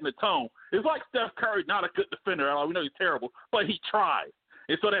setting the tone, it's like Steph Curry, not a good defender at all. We know he's terrible, but he tried,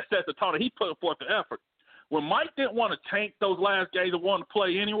 and so that sets the tone. And he put forth the effort. When Mike didn't want to tank those last games and wanted to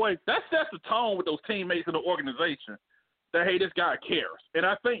play anyway, that sets the tone with those teammates in the organization that, hey, this guy cares. And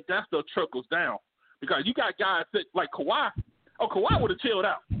I think that still trickles down because you got guys that, like Kawhi. Oh, Kawhi would have chilled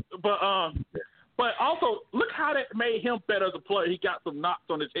out. But also, look how that made him better as a player. He got some knocks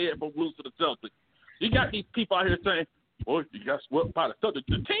on his head from losing to the Celtics. You got these people out here saying, well, you got swept by the Celtics.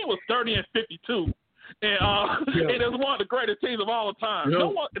 The team was 30-52. And it is one of the greatest teams of all time.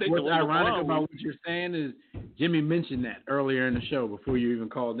 What's ironic about what you're saying is Jimmy mentioned that earlier in the show before you even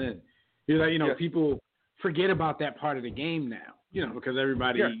called in. He's like, people forget about that part of the game now, because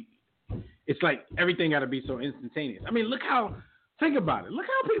everybody, it's like everything got to be so instantaneous. I mean, think about it. Look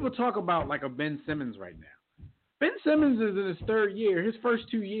how people talk about like a Ben Simmons right now. Ben Simmons is in his third year. His first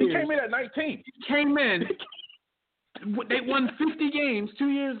 2 years. He came in at 19. He came in. They won 50 games, 2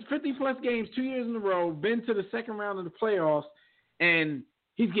 years, 50-plus games, 2 years in a row, been to the second round of the playoffs, and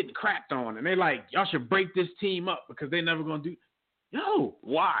he's getting crapped on. And they're like, y'all should break this team up because they're never going to do – Yo.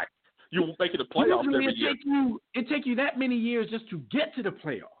 Why? You won't make it to the playoffs every year. It take you that many years just to get to the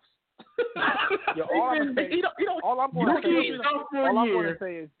playoffs. All I'm going to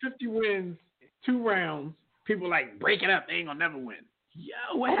say is 50 wins, 2 rounds. People like, break it up. They ain't going to never win. Yo,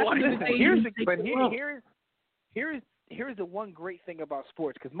 what happened? Here's the one great thing about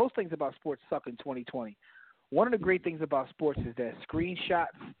sports, because most things about sports suck in 2020. One of the great things about sports is that screenshots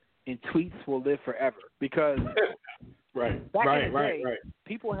and tweets will live forever, because back in the day,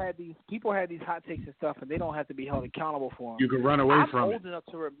 people had these hot takes and stuff, and they don't have to be held accountable for them. You can run away from it. I'm old enough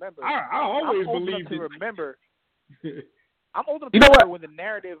to remember. I'm old enough to remember when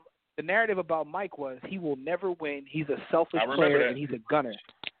the narrative about Mike was he will never win. He's a selfish player and he's a gunner.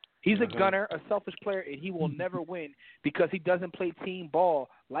 He's a gunner, a selfish player, and he will never win because he doesn't play team ball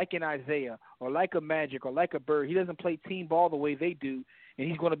like an Isaiah or like a Magic or like a Bird. He doesn't play team ball the way they do, and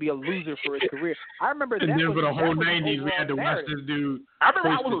he's going to be a loser for his career. I remember that. And then for the whole 90s, we had to watch this dude. I remember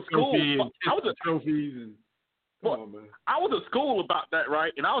I was at school. I was at school about that,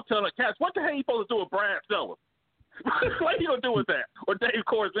 right? And I was telling the cats, what the hell are you supposed to do with Brad Stiller? What are you going to do with that? Or Dave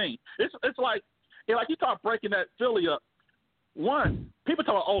Corzine? It's like you start breaking that Philly up. One, people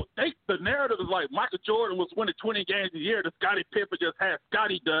talk about, the narrative is like Michael Jordan was winning 20 games a year, that Scottie Pippen just had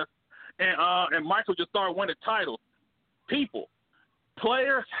Scottie dust, and Michael just started winning titles.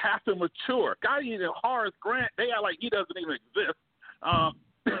 Players have to mature. Scottie and Horace Grant, they act like he doesn't even exist.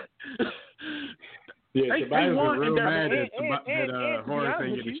 Tobias was real mad that Horace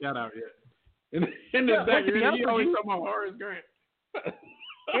ain't get a shout out yet. In the second, he always talking about Horace Grant.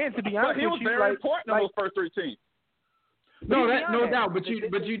 And to be honest, he was very important on those first 3 teams. No doubt. But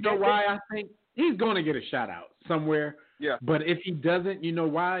you know why I think he's going to get a shout out somewhere. Yeah. But if he doesn't, you know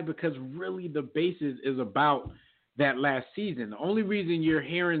why? Because really the basis is about that last season. The only reason you're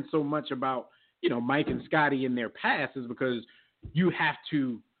hearing so much about Mike and Scottie in their past is because you have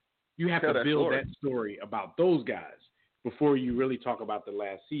to build that story about those guys before you really talk about the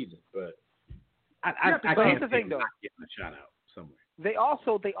last season. But I can't see him not getting a shout out somewhere. they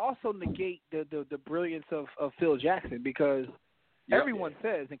also negate the brilliance of Phil Jackson because everyone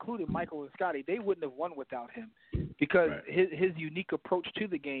says, including Michael and Scotty, they wouldn't have won without him because his unique approach to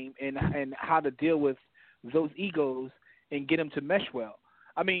the game and how to deal with those egos and get them to mesh well.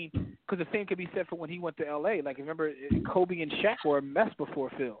 I mean, because the same could be said for when he went to L.A. Like, remember, Kobe and Shaq were a mess before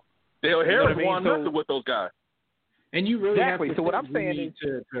Phil. Dale Harris won nothing with those guys. And you really exactly. have to so what I'm saying is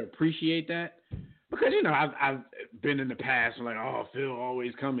to appreciate that. Because, you know, I've been in the past like, oh, Phil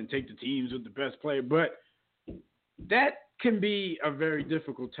always come and take the teams with the best player. But that can be a very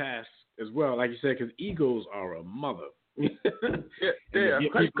difficult task as well, like you said, because egos are a mother. Yeah.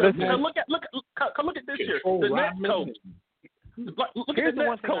 Look at this year. The Nets coach. Look at the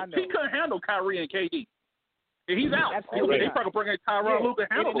Nets coach. He couldn't handle Kyrie and KD. And he's out. They probably bring in Tyronn Lue to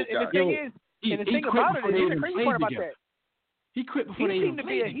handle those guys. And the thing about it is, here's the crazy part about that. He quit before they even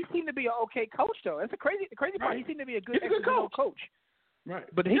played. He seemed to be an okay coach, though. That's the crazy part. He seemed to be a good coach. Right.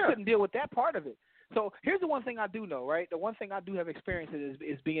 But he couldn't deal with that part of it. So here's the one thing I do know, right? The one thing I do have experience in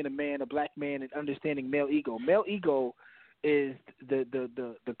is being a black man, and understanding male ego. Male ego is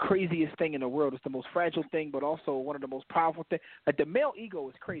the craziest thing in the world. It's the most fragile thing, but also one of the most powerful things. Like, the male ego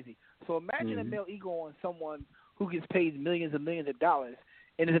is crazy. So imagine a male ego on someone who gets paid millions and millions of dollars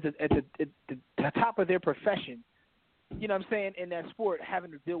and is at the top of their profession, you know what I'm saying, in that sport,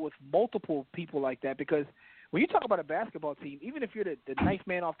 having to deal with multiple people like that. Because when you talk about a basketball team, even if you're the ninth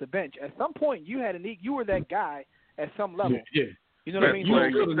man off the bench, at some point you were that guy at some level. Yeah. You know what I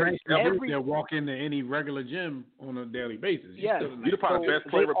mean? They'll walk into any regular gym on a daily basis. You're probably the best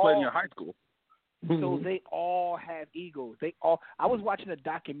player ever played in your high school. So they all have egos. I was watching a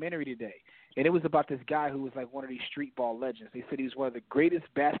documentary today, and it was about this guy who was like one of these street ball legends. They said he was one of the greatest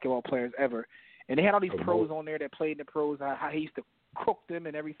basketball players ever. And they had all these pros on there that played in the pros, how he used to cook them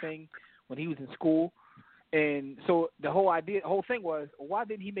and everything when he was in school. And so the whole thing was, why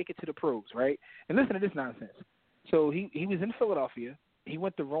didn't he make it to the pros, right? And listen to this nonsense. So he was in Philadelphia. He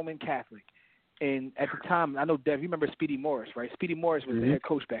went to Roman Catholic. And at the time, I know, Dev, you remember Speedy Morris, right? Speedy Morris was the head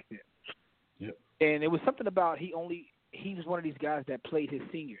coach back then. Yep. And it was something about he was one of these guys that played his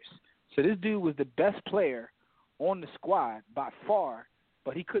seniors. So this dude was the best player on the squad by far,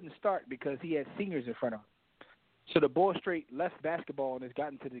 but he couldn't start because he had seniors in front of him. So the boy straight left basketball and has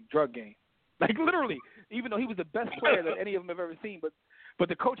gotten to the drug game. Like, literally, even though he was the best player that any of them have ever seen. But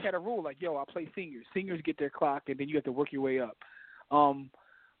the coach had a rule like, yo, I'll play seniors. Seniors get their clock, and then you have to work your way up.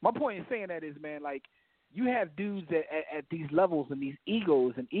 My point in saying that is, man, like, you have dudes at these levels and these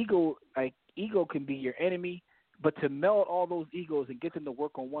egos, and ego can be your enemy, but to meld all those egos and get them to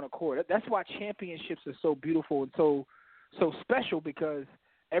work on one accord, that's why championships are so beautiful and so special, because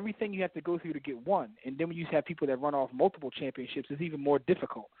everything you have to go through to get one. And then when you have people that run off multiple championships, it's even more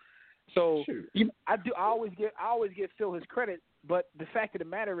difficult. So I always give Phil his credit, but the fact of the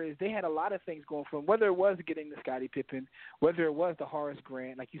matter is they had a lot of things going for them, whether it was getting the Scottie Pippen, whether it was the Horace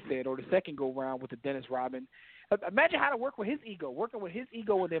Grant, like you said, or the second go-round with the Dennis Rodman. Imagine how to work with his ego,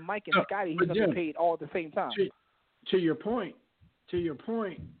 and then Mike and Scottie, he's going to get paid all at the same time. To your point,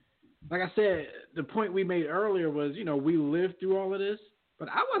 like I said, the point we made earlier was, you know, we lived through all of this, but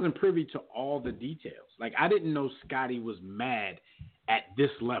I wasn't privy to all the details. Like, I didn't know Scottie was mad at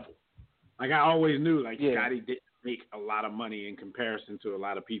this level. Like, I always knew, Scottie didn't make a lot of money in comparison to a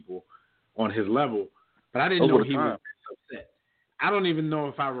lot of people on his level, but I didn't know he was upset. I don't even know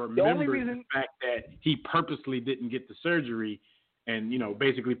if I remember the fact that he purposely didn't get the surgery and, you know,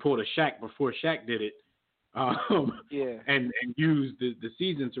 basically pulled a Shaq before Shaq did it, and used the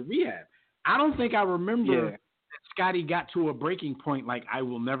season to rehab. I don't think I remember that Scottie got to a breaking point like, I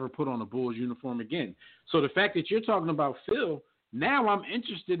will never put on a Bulls uniform again. So the fact that you're talking about Phil, now I'm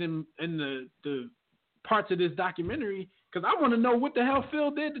interested in the parts of this documentary, because I want to know what the hell Phil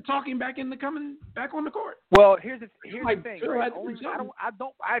did to talk him back into coming back on the court. Well, here's the thing. Right?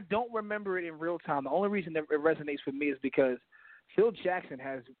 I don't remember it in real time. The only reason that it resonates with me is because Phil Jackson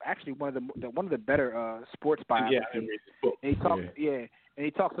has actually one of the better sports biographies. And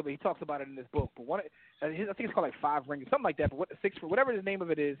he talks about it in this book. But I think it's called like 5 Rings, something like that. But whatever the name of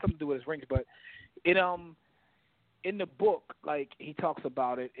it is, something to do with his rings. But it in the book, like, he talks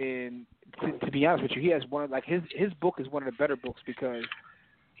about it, and to be honest with you, he has one of, like, his book is one of the better books because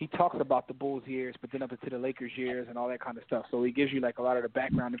he talks about the Bulls years, but then up into the Lakers years and all that kind of stuff. So he gives you like a lot of the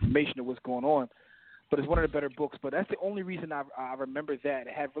background information of what's going on. But it's one of the better books. But that's the only reason I remember that.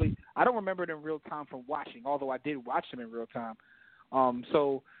 I don't remember it in real time from watching, although I did watch them in real time.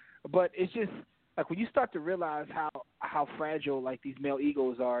 But it's just like when you start to realize how fragile like these male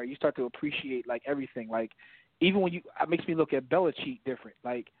egos are, you start to appreciate like everything. Like, even when it makes me look at Belichick different.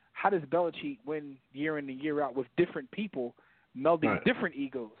 Like, how does Belichick win year in and year out with different people, melding different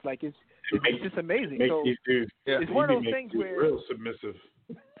egos. Like it's just amazing. So it's one of those things where real submissive.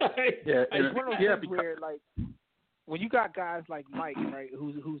 It's one of those things where like when you got guys like Mike, right,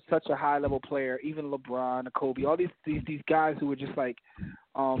 who's such a high level player, even LeBron, Kobe, all these guys who are just like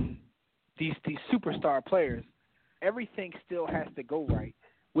these superstar players, everything still has to go right,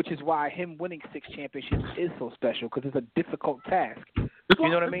 which is why him winning 6 championships is so special because it's a difficult task. You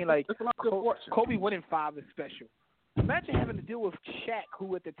know what I mean? Like Kobe winning 5 is special. Imagine having to deal with Shaq,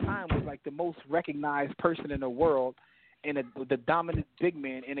 who at the time was like the most recognized person in the world, and the dominant big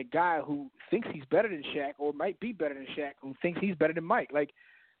man, and a guy who thinks he's better than Shaq or might be better than Shaq, who thinks he's better than Mike. Like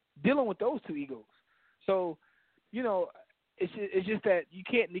dealing with those two egos. So, you know, it's just that you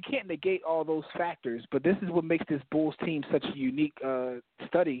can't negate all those factors. But this is what makes this Bulls team such a unique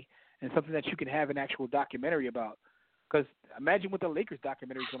study and something that you can have an actual documentary about. Because imagine what the Lakers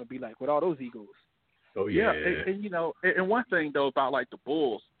documentary is going to be like with all those egos. Oh yeah, and you know, and one thing though about like the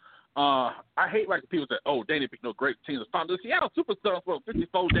Bulls. I hate like people say, "Oh, they didn't pick no great teams." The Seattle Superstars won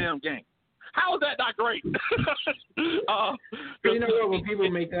 54 damn games. How is that not great? You know what? When people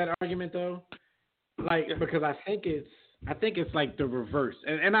make that argument, though, like because I think it's like the reverse,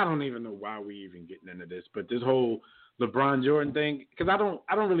 and I don't even know why we even getting into this, but this whole LeBron Jordan thing, because I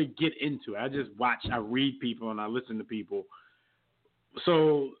don't really get into it. I just watch, I read people, and I listen to people.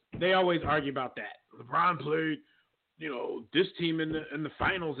 So they always argue about that. LeBron played, you know, this team in the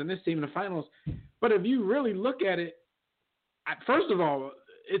finals and this team in the finals. But if you really look at it, first of all,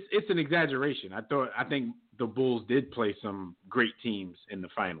 it's an exaggeration. I think the Bulls did play some great teams in the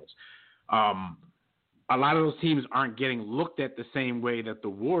finals. A lot of those teams aren't getting looked at the same way that the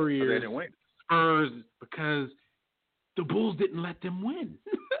Warriors, Spurs, because the Bulls didn't let them win.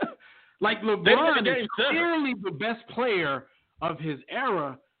 Like LeBron is clearly the best player of his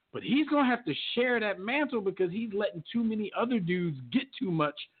era, but he's going to have to share that mantle because he's letting too many other dudes get too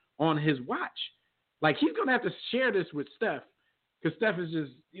much on his watch. Like, he's going to have to share this with Steph because Steph is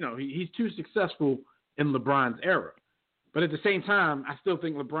just, you know, he's too successful in LeBron's era. But at the same time, I still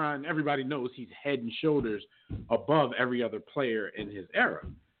think LeBron, everybody knows he's head and shoulders above every other player in his era.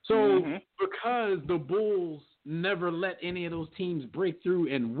 So because the Bulls never let any of those teams break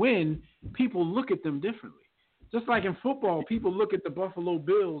through and win, people look at them differently. Just like in football, people look at the Buffalo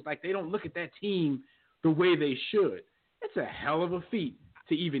Bills like they don't look at that team the way they should. It's a hell of a feat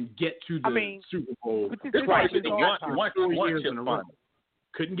to even get to the Super Bowl. It's like one 4 years in a row.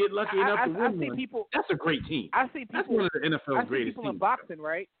 Couldn't get lucky enough to win one. That's a great team. That's one of the NFL's greatest people teams. In boxing,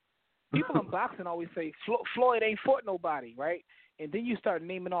 right? People in boxing always say Floyd ain't fought nobody, right? And then you start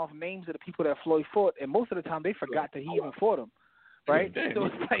naming off names of the people that Floyd fought, and most of the time they forgot that he even fought them. Right, so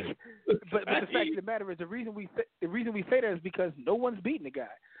it's like, but the fact of the matter is the reason we say that is because no one's beating the guy.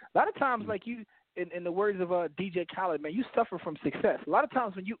 A lot of times, like you, in the words of DJ Khaled, man, you suffer from success. A lot of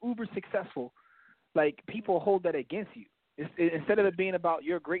times when you uber successful, like people hold that against you. Instead of it being about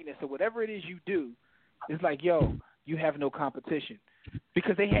your greatness or whatever it is you do, it's like, yo, you have no competition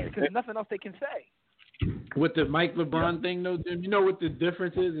because there's nothing else they can say. With the Mike LeBron thing, though, Jim, you know what the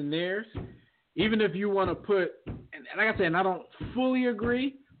difference is in theirs? Even if you want to put, and like I said, and I don't fully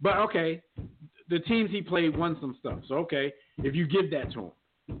agree, but okay, the teams he played won some stuff. So, okay, if you give that to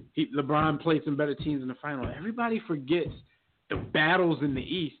him. LeBron played some better teams in the final. Everybody forgets the battles in the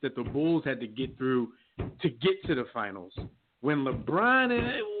East that the Bulls had to get through to get to the finals. When LeBron,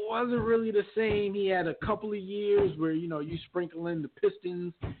 it wasn't really the same. He had a couple of years where, you know, you sprinkle in the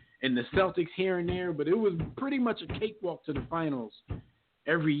Pistons and the Celtics here and there, but it was pretty much a cakewalk to the finals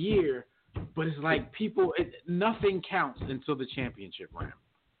every year. But it's like nothing counts until the championship round.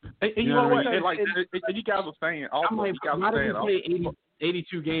 And you know what? And you guys were saying also. Why did we play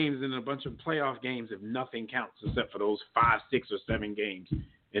 82 games and a bunch of playoff games if nothing counts except for those 5, 6, or 7 games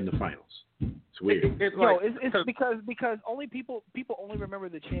in the finals? It's weird. It's because only people only remember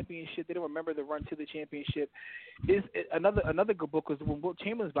the championship. They don't remember the run to the championship. Another good book was Wilt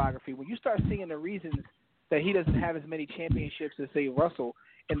Chamberlain's biography. When you start seeing the reasons that he doesn't have as many championships as, say, Russell,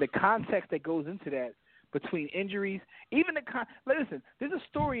 and the context that goes into that between injuries, even listen, there's a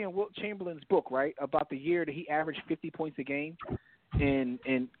story in Wilt Chamberlain's book, right, about the year that he averaged 50 points a game, and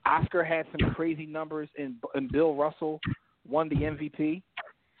Oscar had some crazy numbers, and Bill Russell won the MVP,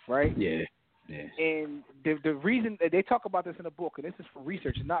 right? Yeah. And the reason they talk about this in the book, and this is for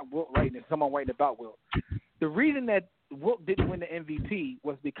research, it's not Wilt writing, it's someone writing about Wilt. The reason that Wilt didn't win the MVP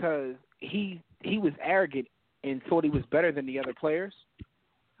was because he was arrogant and thought he was better than the other players.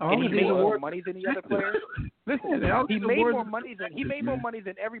 And he made more money than the other players. Listen, he made more money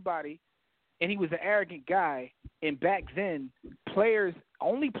than everybody, and he was an arrogant guy. And back then,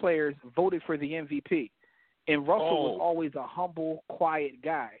 only players voted for the MVP. And Russell was always a humble, quiet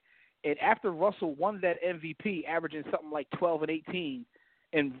guy. And after Russell won that MVP, averaging something like 12 and 18,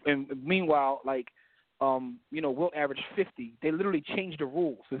 and meanwhile, like, Wilt averaged 50, they literally changed the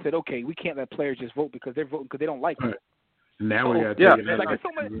rules and said, okay, we can't let players just vote because they're voting because they don't like it. Right. Now we got to take it. Like it's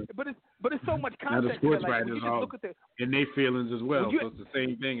so much, but it's so much context. Now the sports like, writers all in their feelings as well. So it's the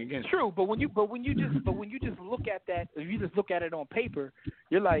same thing again. True, but when you just look at that, if you just look at it on paper,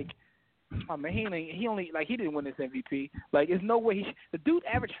 you're like, oh man, he didn't win this MVP. Like, there's no way the dude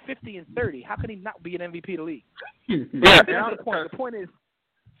averaged 50 and 30. How could he not be an MVP of the league? That's the point. The point is,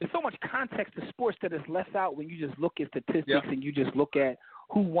 there's so much context to sports that is left out when you just look at statistics and you just look at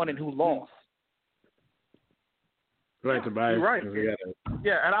who won and who lost. Right, Tobias. Right.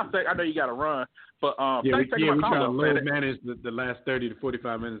 Yeah, and I know you got to run, but we try to load manage the last 30 to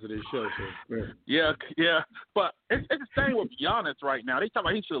 45 minutes of this show. So, yeah, but it's the same with Giannis right now. They talk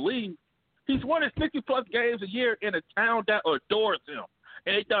about he should leave. He's winning 60-plus games a year in a town that adores him,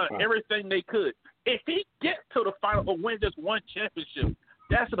 and they done everything they could. If he gets to the final or win just one championship,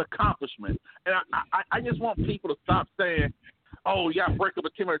 that's an accomplishment. And I just want people to stop saying, oh, you got to break up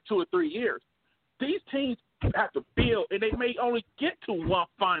a team every 2 or 3 years. These teams have to build, and they may only get to one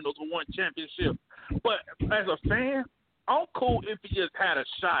finals or one championship. But as a fan, I'm cool if he just had a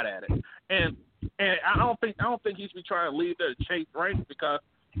shot at it. And I don't think he should be trying to leave there to chase ranks because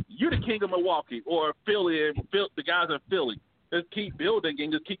you're the king of Milwaukee or Philly and the guys in Philly. Just keep building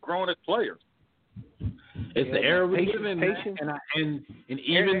and just keep growing as players. It's the era we live in, and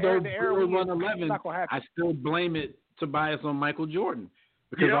even though Jordan won 11, I still blame it, Tobias, on Michael Jordan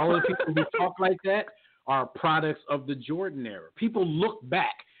because all the people who talk like that are products of the Jordan era. People look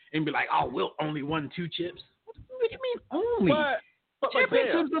back and be like, "Oh, Wilt only won 2 chips." What do you mean only? But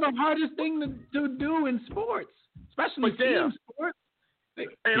championships are the hardest thing to do in sports, especially team sports.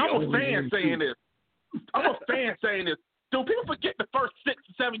 And I'm a fan saying this. Do people forget the first 6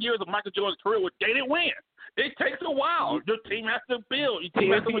 or 7 years of Michael Jordan's career where they didn't win? It takes a while. Your team has to build. Your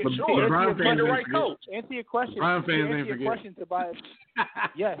team has to mature. Find the right coach. Answer your question. Tobias.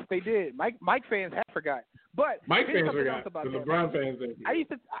 Yes, they did. Mike fans have forgot. But Mike fans forgot. The LeBron fans didn't.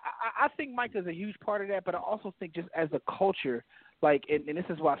 I think Mike is a huge part of that, but I also think just as a culture, like, and this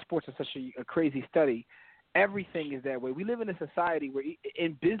is why sports is such a crazy study. Everything is that way. We live in a society where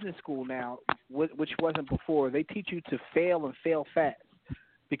in business school now, which wasn't before, they teach you to fail and fail fast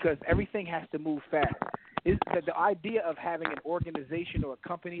because everything has to move fast. Is that the idea of having an organization or a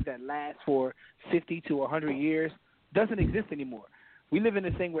company that lasts for 50 to 100 years doesn't exist anymore. We live in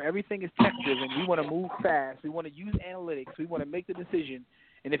this thing where everything is tech-driven. We want to move fast. We want to use analytics. We want to make the decision.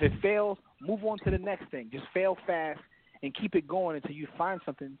 And if it fails, move on to the next thing. Just fail fast and keep it going until you find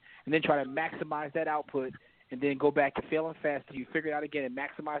something and then try to maximize that output and then go back to failing fast until you figure it out again and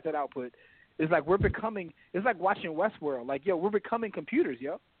maximize that output. It's like it's like watching Westworld. Like, yo, we're becoming computers,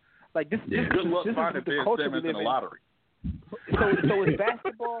 yo. Like, this is the culture we live in. Lottery. So it's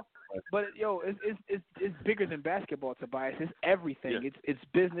basketball, but, yo, it's bigger than basketball, Tobias. It's everything. Yeah. It's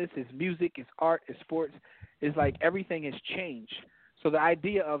business, it's music, it's art, it's sports. It's like everything has changed. So the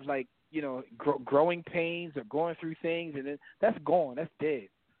idea of, like, growing pains or going through things, and that's gone. That's dead.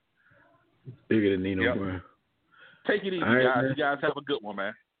 Bigger than Nino Brown. Take it easy, guys. You guys have a good one,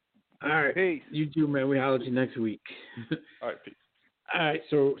 man. All right. Peace. You too, man. We holler at you next week. All right, peace. All right,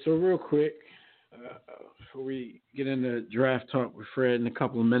 so real quick, before we get into draft talk with Fred in a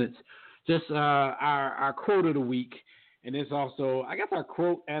couple of minutes, just our quote of the week, and it's also, I guess, our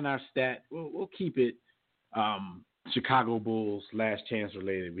quote and our stat. We'll keep it Chicago Bulls last chance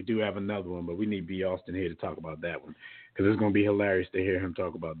related. We do have another one, but we need B. Austin here to talk about that one because it's going to be hilarious to hear him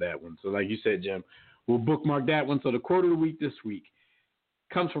talk about that one. So like you said, Jim, we'll bookmark that one. So the quote of the week this week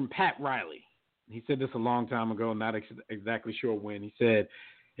comes from Pat Riley. He said this a long time ago, not exactly sure when. He said,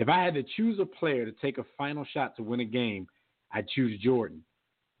 if I had to choose a player to take a final shot to win a game, I'd choose Jordan.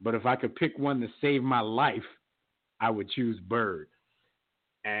 But if I could pick one to save my life, I would choose Bird.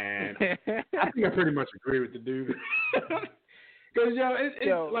 And I think I pretty much agree with the dude. Because,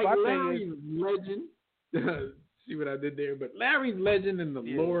 it's like Larry's legend. See what I did there? But Larry's legend and the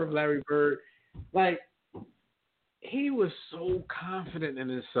lore of Larry Bird, like, he was so confident in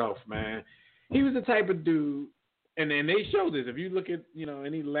himself, man. He was the type of dude, and they show this. If you look at,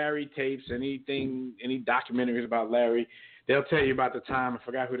 any Larry tapes, anything, any documentaries about Larry, they'll tell you about the time, I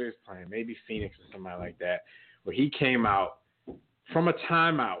forgot who they was playing, maybe Phoenix or somebody like that, where he came out from a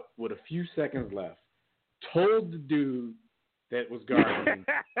timeout with a few seconds left, told the dude that was guarding him,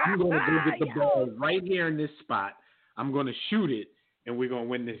 I'm going to go get the ball right here in this spot. I'm going to shoot it, and we're going to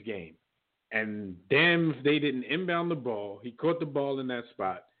win this game. And damn if they didn't inbound the ball. He caught the ball in that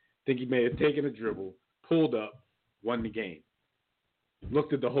spot. I think he may have taken a dribble, pulled up, won the game.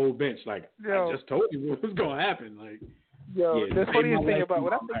 Looked at the whole bench like, I just told you what was going to happen. Like, the funniest thing about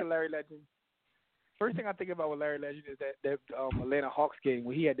when I think of Larry Legend, first thing I think about with Larry Legend is that Atlanta Hawks game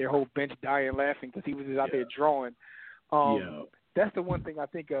where he had their whole bench dying laughing because he was just out there drawing. That's the one thing I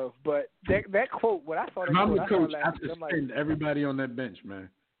think of. But that quote, when I saw that quote, I started laughing. I suspend everybody on that bench, man.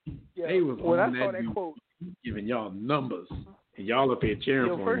 Yeah, they was when on I saw that quote, giving y'all numbers, and y'all up here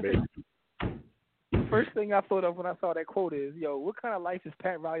cheering for him, baby. First thing I thought of when I saw that quote is, what kind of life is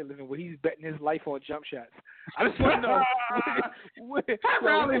Pat Riley living where he's betting his life on jump shots? I just want to know. Pat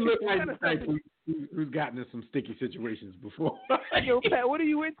Riley looks like the type who's gotten in some sticky situations before. Pat, what are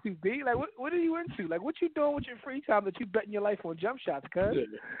you into, B? Like, what are you into? Like, what you doing with your free time that you betting your life on jump shots, cuz?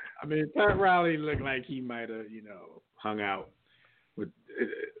 I mean, Pat Riley looked like he might have, hung out with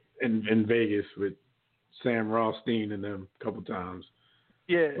in Vegas with Sam Rothstein and them a couple times.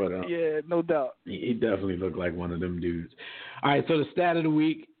 Yeah, but, no doubt. He definitely looked like one of them dudes. All right, so the stat of the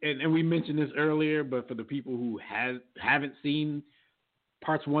week, and we mentioned this earlier, but for the people who haven't seen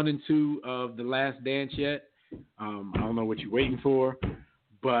parts 1 and 2 of The Last Dance yet, I don't know what you're waiting for,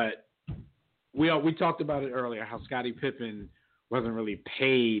 but we talked about it earlier, how Scottie Pippen wasn't really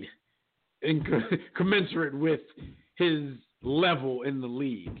paid commensurate with his level in the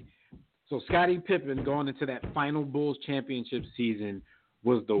league. So Scottie Pippen going into that final Bulls championship season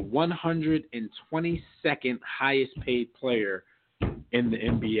was the 122nd highest paid player in the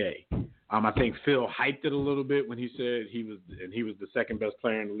NBA. I think Phil hyped it a little bit when he said he was the second best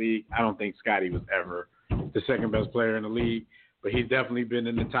player in the league. I don't think Scottie was ever the second best player in the league, but he's definitely been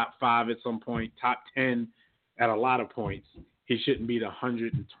in the top 5 at some point, top 10 at a lot of points. He shouldn't be the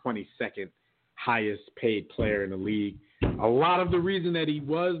 122nd highest paid player in the league. A lot of the reason that he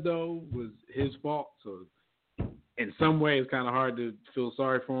was, though, was his fault. So in some way, it's kind of hard to feel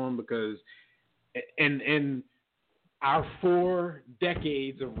sorry for him because in our 4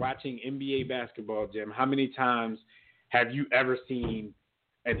 decades of watching NBA basketball, Jim, how many times have you ever seen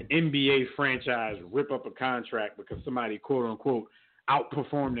an NBA franchise rip up a contract because somebody, quote unquote,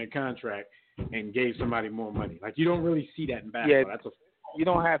 outperformed their contract and gave somebody more money? Like, you don't really see that in basketball. Yeah, you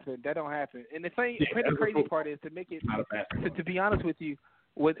don't have to. That don't happen. And the crazy part is to make it. To be honest with you,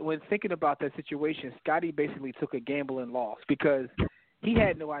 when thinking about that situation, Scottie basically took a gamble and lost because he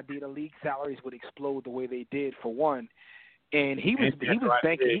had no idea the league salaries would explode the way they did. For one, and he was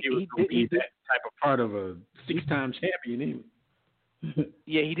banking. He did that type of part of a 6-time champion.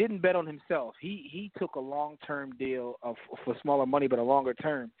 Yeah, he didn't bet on himself. He took a long-term deal for smaller money, but a longer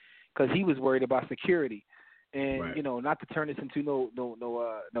term because he was worried about security. And right. Not to turn this into no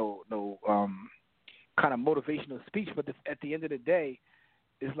kind of motivational speech, but at the end of the day,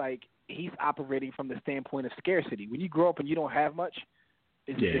 it's like he's operating from the standpoint of scarcity. When you grow up and you don't have much,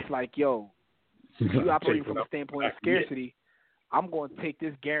 it's like, you operating from the standpoint of scarcity. I'm going to take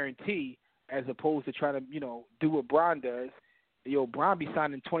this guarantee as opposed to trying to do what Bron does. Bron be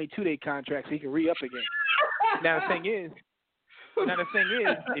signing 22-day contracts so he can re-up again. Now the thing is,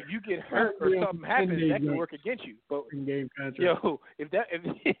 if you get hurt or something happens, that can work against you. But if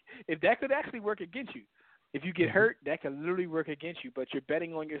that could actually work against you, if you get hurt, that can literally work against you. But you're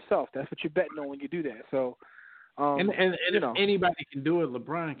betting on yourself. That's what you're betting on when you do that. So, and if anybody can do it,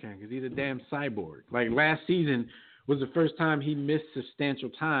 LeBron can because he's a damn cyborg. Like last season was the first time he missed substantial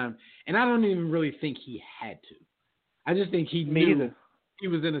time, and I don't even really think he had to. I just think he knew he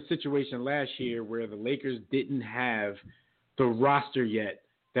was in a situation last year where the Lakers didn't have the roster yet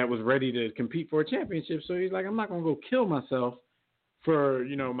that was ready to compete for a championship. So he's like, I'm not going to go kill myself for,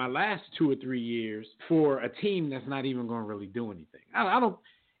 my last 2 or 3 years for a team that's not even going to really do anything. I don't,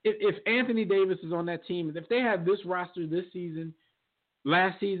 if Anthony Davis is on that team, if they have this roster this season,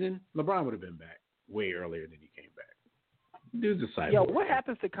 last season, LeBron would have been back way earlier than he came back. Dude's a cyborg. What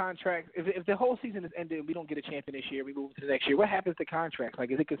happens to contracts? If the whole season is ended and we don't get a champion this year, we move to the next year, what happens to contracts?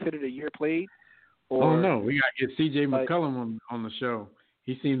 Like, is it considered a year played? Oh, no. We got to get C.J. McCollum on the show.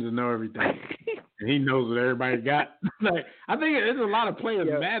 He seems to know everything. And he knows what everybody got. I think there's a lot of players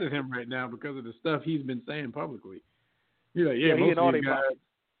mad at him right now because of the stuff he's been saying publicly. He's like, most of these guys.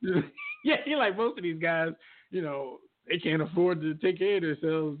 He's like, most of these guys, they can't afford to take care of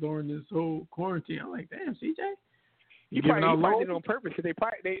themselves during this whole quarantine. I'm like, damn, C.J.? He probably did it on purpose because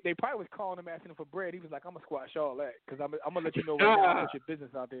they probably was calling him asking him for bread. He was like, I'm going to squash all that because I'm going to let you know right now, put your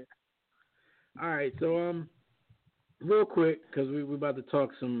business out there. All right, so real quick, because we're about to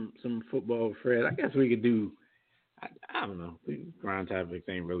talk some football with Fred. I guess we could do, I don't know, grind topics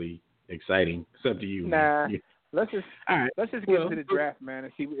ain't really exciting. It's up to you. Nah, man. let's just get into the draft, man,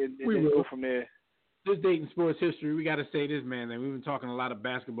 and see and go from there. This date in sports history, we got to say this, man. That we've been talking a lot of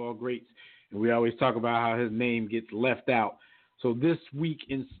basketball greats And we always talk about how his name gets left out. So this date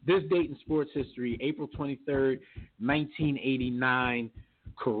in sports history, April 23rd, 1989,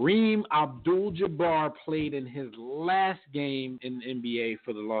 Kareem Abdul-Jabbar played in his last game in the NBA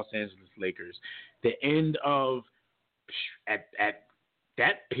for the Los Angeles Lakers. The end of, at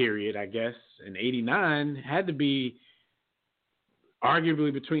that period, I guess, in 89, had to be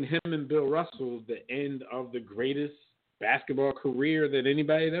arguably between him and Bill Russell, the end of the greatest basketball career that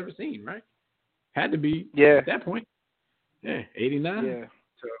anybody had ever seen, right? Had to be at that point. Yeah, 89. Yeah.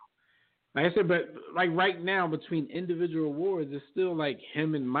 So, like I said, but like right now between individual awards, it's still like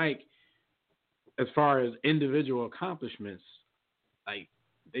him and Mike as far as individual accomplishments. Like,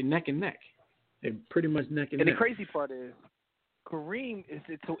 they neck and neck. They're pretty much neck and neck. And the crazy part is, Kareem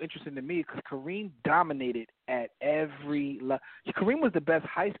it's so interesting to me because Kareem dominated at every level. Kareem was the best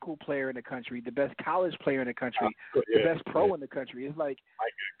high school player in the country, the best college player in the country, the best pro in the country. It's like,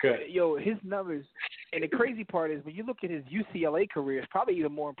 his numbers. And the crazy part is when you look at his UCLA career, it's probably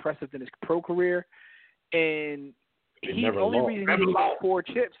even more impressive than his pro career. And the only reason he didn't win 4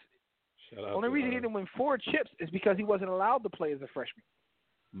 chips. The only reason he didn't win 4 chips is because he wasn't allowed to play as a freshman.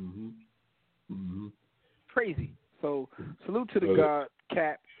 Mm-hmm. Mm-hmm. Crazy. So salute to the God,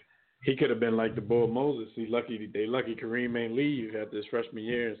 Cap. He could have been like the boy Moses. They lucky Kareem ain't leave after his freshman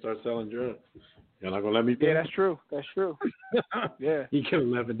year and start selling drugs. You're not gonna let me play? Yeah, that's true. Yeah, he could have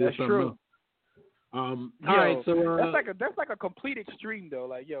left and did that's something true. else. All right, so that's like a complete extreme though.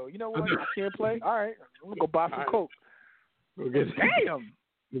 Like, you know what? I can't play. All right, I'm gonna go buy some coke. Damn.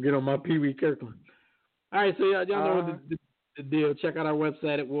 We'll get on my Pee Wee Kirkland. All right, so y'all know the deal. Check out our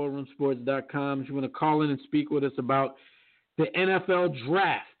website at warroomsports.com if you want to call in and speak with us about the NFL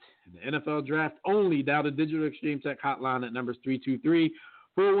Draft. The NFL Draft only. Dial the Digital Extreme Tech hotline at numbers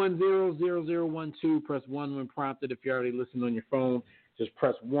 323-410-0012. Press 1 when prompted. If you're already listening on your phone, just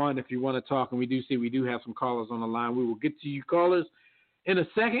press 1 if you want to talk. And we do have some callers on the line. We will get to you callers in a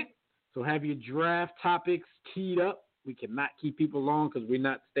second. So have your draft topics keyed up. We cannot keep people long because we're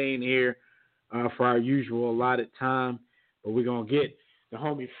not staying here for our usual allotted time. But we're going to get the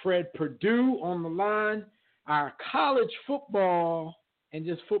homie Fred Perdue on the line, our college football and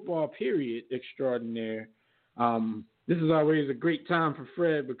just football period extraordinaire. This is always a great time for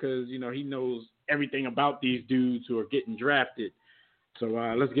Fred because, he knows everything about these dudes who are getting drafted. So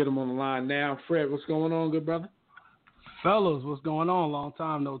let's get him on the line now. Fred, what's going on, good brother? Fellas, what's going on? Long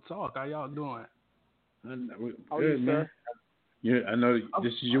time no talk. How y'all doing? How are you, sir? Yeah, I know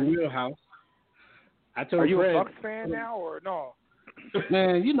this is your wheelhouse. I told Are you Fred, a Bucs fan now or no?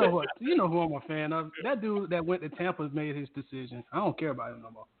 Man, you know who I'm a fan of. That dude that went to Tampa made his decision. I don't care about him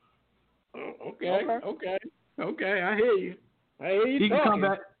no more. Okay. I hear you. He can come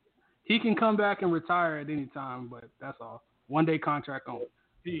back. He can come back and retire at any time, but that's all. 1-day contract only.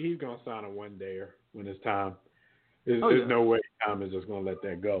 He's gonna sign a 1-dayer when it's time. There's no way Tom is just gonna let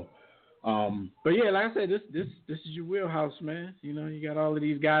that go. But yeah, like I said, this is your wheelhouse, man. You got all of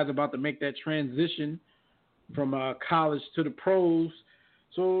these guys about to make that transition from college to the pros.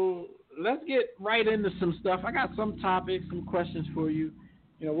 So let's get right into some stuff. I got some topics, some questions for you.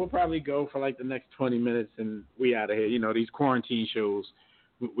 We'll probably go for like the next 20 minutes and we out of here. These quarantine shows,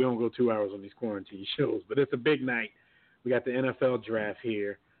 we don't go 2 hours on these quarantine shows, but it's a big night. We got the NFL Draft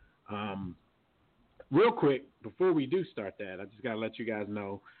here. Real quick, before we do start that, I just got to let you guys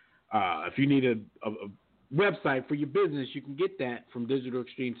know, if you need a website for your business, you can get that from Digital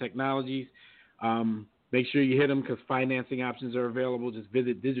Extreme Technologies. Make sure you hit them because financing options are available. Just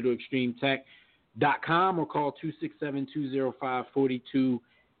visit digitalextremetech.com or call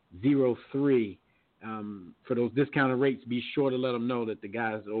 267-205-4203. For those discounted rates, be sure to let them know that the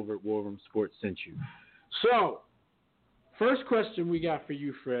guys over at War Room Sports sent you. So, first question we got for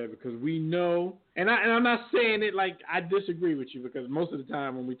you, Fred, because we know, and I'm not saying it like I disagree with you because most of the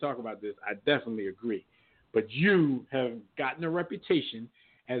time when we talk about this, I definitely agree. But you have gotten a reputation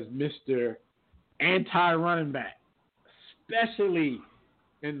as Mr. Anti-running back, especially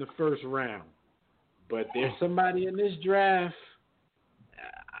in the first round. But there's somebody in this draft,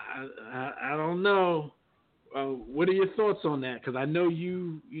 I don't know. What are your thoughts on that? Because I know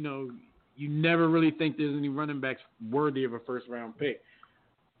you never really think there's any running backs worthy of a first-round pick.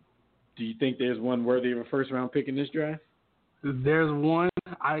 Do you think there's one worthy of a first-round pick in this draft? There's one.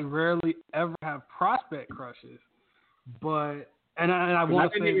 I rarely ever have prospect crushes, but I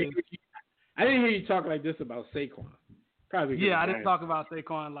want to say this. I didn't hear you talk like this about Saquon. Probably. Yeah, I didn't talk about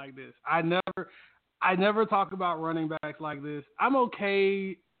Saquon like this. I never talk about running backs like this. I'm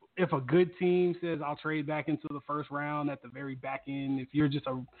okay if a good team says I'll trade back into the first round at the very back end, if you're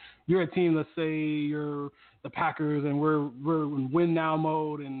a team, let's say you're the Packers and we're in win now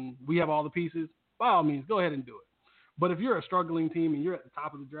mode and we have all the pieces, by all means, go ahead and do it. But if you're a struggling team and you're at the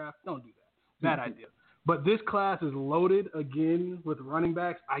top of the draft, don't do that. Bad idea. But this class is loaded again with running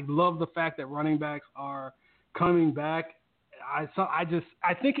backs. I love the fact that running backs are coming back. I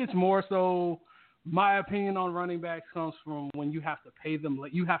think it's more so. My opinion on running backs comes from when you have to pay them.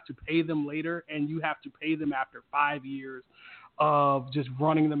 You have to pay them later, and you have to pay them after 5 years of just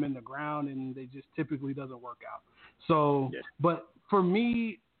running them in the ground, and they just typically doesn't work out. So, But for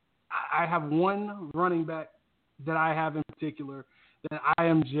me, I have one running back that I have in particular that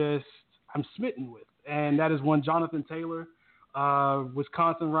I'm smitten with, and that is one Jonathan Taylor,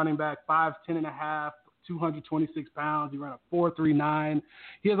 Wisconsin running back, 5'10.5". 226 pounds. He ran a 4.39.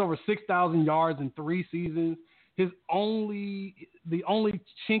 He has over 6,000 yards in 3 seasons. The only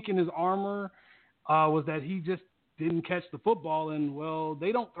chink in his armor was that he just didn't catch the football. And well,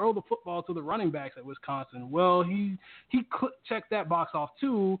 they don't throw the football to the running backs at Wisconsin. Well, he could check that box off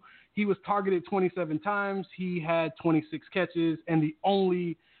too. He was targeted 27 times. He had 26 catches, and the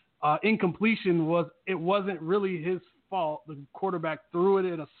only incompletion wasn't really his fault. The quarterback threw it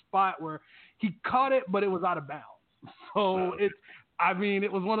in a spot where he caught it, but it was out of bounds. So it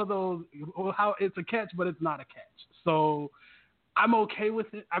was one of those, how it's a catch, but it's not a catch. So I'm okay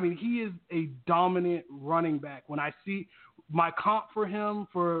with it. I mean, he is a dominant running back. When I see my comp for him,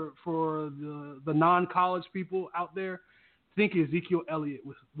 for the non-college people out there, think Ezekiel Elliott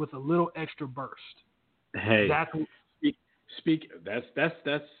with a little extra burst. Hey,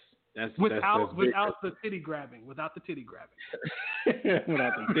 that's without the titty grabbing. Without the titty grabbing.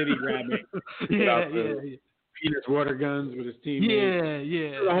 Yeah. Penis water guns with his team. Yeah.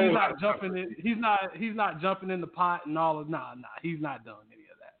 He's not jumping in. He's not jumping in the pot and all of. Nah. He's not doing any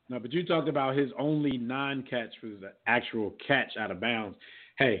of that. No, but you talked about his only non-catch was the actual catch out of bounds.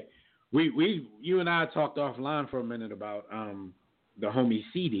 Hey, you and I talked offline for a minute about the homie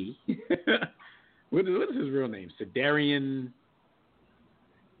CD. What is his real name? Cedarian.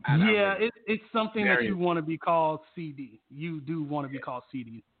 Yeah, it's something that you want to be called CD. You do want to be called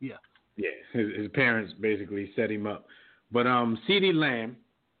CD. Yeah. Yeah, his parents basically set him up. But CeeDee Lamb,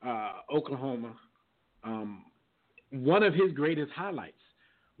 Oklahoma, one of his greatest highlights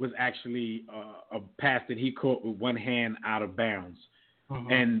was actually a pass that he caught with one hand out of bounds.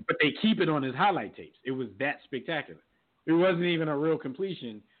 But they keep it on his highlight tapes. It was that spectacular. It wasn't even a real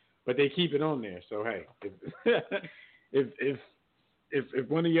completion, but they keep it on there. So hey, if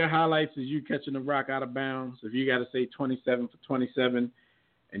one of your highlights is you catching a rock out of bounds, if you got to say 27 for 27,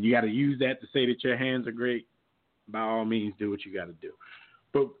 and you got to use that to say that your hands are great, by all means, do what you got to do.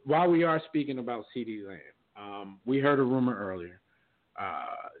 But while we are speaking about CeeDee Lamb, we heard a rumor earlier,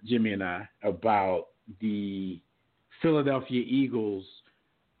 Jimmy and I, about the Philadelphia Eagles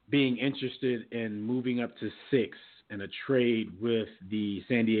being interested in moving up to 6 in a trade with the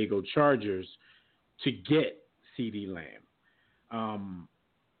San Diego Chargers to get CeeDee Lamb.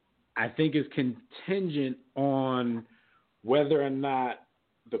 I think it's contingent on whether or not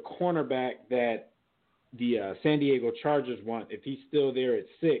the cornerback that the San Diego Chargers want, if he's still there at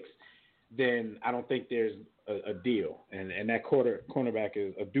 6, then I don't think there's a deal. And that cornerback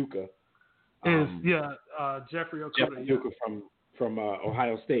is Aduka. Jeffrey Okudah. Jeffrey Aduka from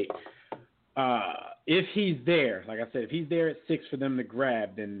Ohio State. If he's there, like I said, if he's there at 6 for them to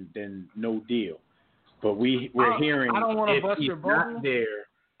grab, then no deal. But we're hearing if he's not there,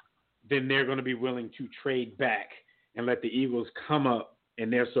 then they're going to be willing to trade back and let the Eagles come up,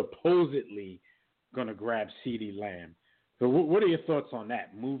 and they're supposedly going to grab CeeDee Lamb. So what are your thoughts on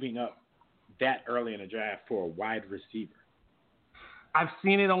that, moving up that early in the draft for a wide receiver? I've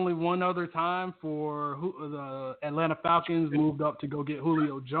seen it only one other time for the Atlanta Falcons moved up to go get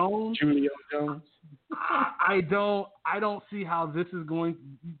Julio Jones. I don't see how this is going.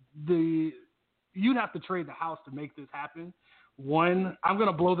 You'd have to trade the house to make this happen. One, I'm going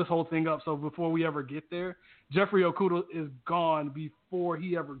to blow this whole thing up. So before we ever get there, Jeffrey Okudah is gone before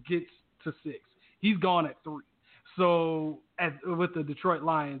he ever gets to 6. He's gone at 3. So with the Detroit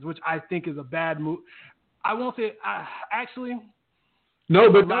Lions, which I think is a bad move. I won't say actually.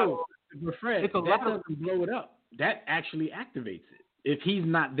 No, but Fred, that doesn't blow it up. That actually activates it. If he's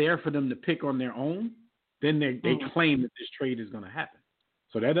not there for them to pick on their own, then they claim that this trade is going to happen.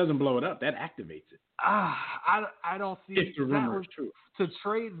 So that doesn't blow it up. That activates it. I don't see if the rumor is true. To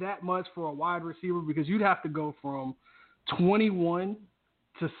trade that much for a wide receiver, because you'd have to go from 21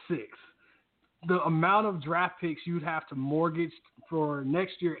 to 6. The amount of draft picks you'd have to mortgage for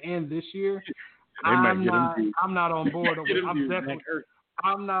next year and this year, I'm not on board.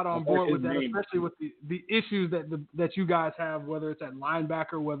 I'm not on board with that, especially with the issues that you guys have, whether it's at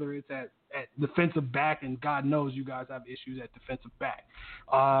linebacker, whether it's at defensive back, and God knows you guys have issues at defensive back.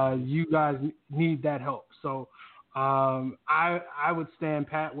 You guys need that help. So I would stand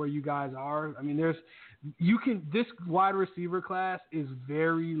pat where you guys are. I mean, this wide receiver class is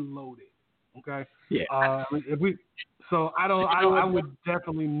very loaded. Okay. Yeah. I would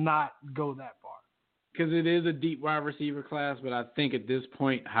definitely not go that far. Because it is a deep wide receiver class, but I think at this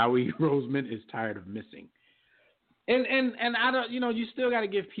point, Howie Roseman is tired of missing. And I don't, you still got to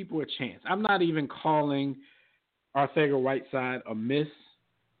give people a chance. I'm not even calling Arcega-Whiteside a miss,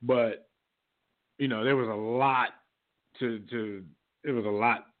 but there was a lot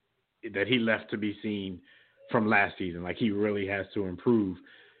that he left to be seen from last season. Like, he really has to improve.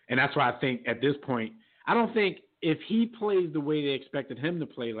 And that's why I think at this point, I don't think if he plays the way they expected him to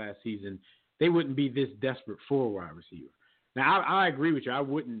play last season, they wouldn't be this desperate for a wide receiver. Now, I agree with you. I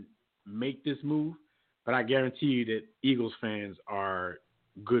wouldn't make this move, but I guarantee you that Eagles fans are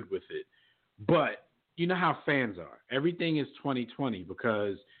good with it. But you know how fans are. Everything is 2020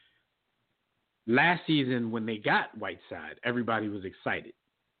 because last season when they got Whiteside, everybody was excited.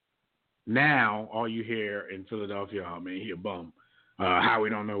 Now, all you hear in Philadelphia, oh, man, he a bum. Howie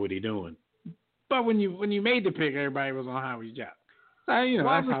don't know what he doing. But when you made the pick, everybody was on Howie's job. So,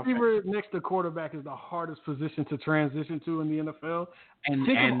 wide receiver next to quarterback is the hardest position to transition to in the NFL. And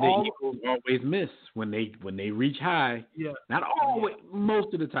the Eagles always miss when they reach high. Yeah. Not always,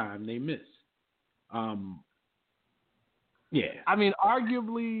 most of the time they miss. Yeah. I mean,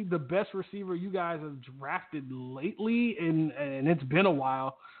 arguably the best receiver you guys have drafted lately, and it's been a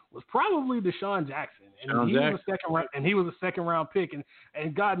while, was probably Deshaun Jackson. And he was a second round pick.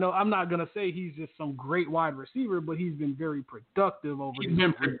 And God knows, I'm not going to say he's just some great wide receiver, but he's been very productive He's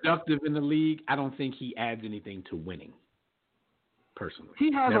been productive in the league. I don't think he adds anything to winning, personally.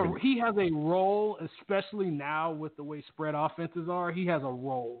 He has a role, especially now with the way spread offenses are. He has a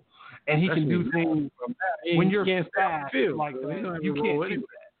role. And he can do things when you're fast like that.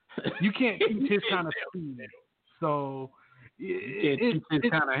 You can't keep his kind of speed. So you can't keep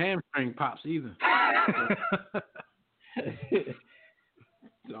his kind of hamstring pops either.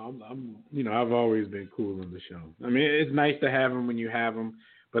 So I've always been cool on the show. I mean, it's nice to have him when you have him,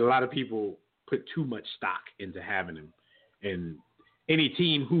 but a lot of people put too much stock into having him. And any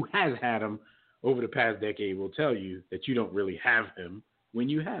team who has had him over the past decade will tell you that you don't really have him when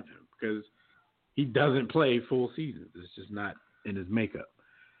you have him because he doesn't play full seasons. It's just not in his makeup.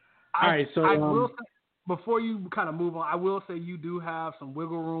 All right, so I will say, before you kind of move on, I will say you do have some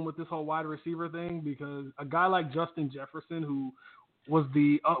wiggle room with this whole wide receiver thing because a guy like Justin Jefferson, who was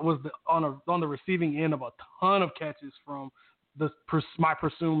on the receiving end of a ton of catches from my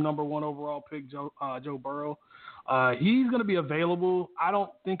presumed number one overall pick, Joe Burrow. He's going to be available. I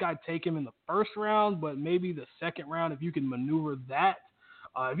don't think I'd take him in the first round, but maybe the second round if you can maneuver that.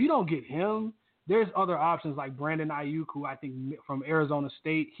 If you don't get him, there's other options like Brandon Ayuk, who I think from Arizona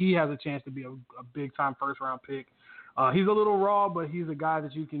State, he has a chance to be a big-time first-round pick. He's a little raw, but he's a guy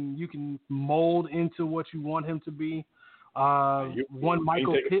that you can mold into what you want him to be.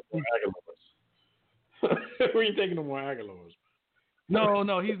 Michael Pittman. Who are you taking the more Aguilars?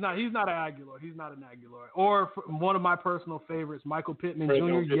 No, he's not. He's not an Aguilar. He's not an Aguilar. Or one of my personal favorites, Michael Pittman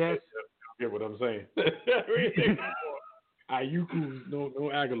Jr. Yes. You get what I'm saying? Ayuku, no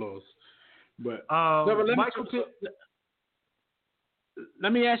Aguilars. But Michael Pittman.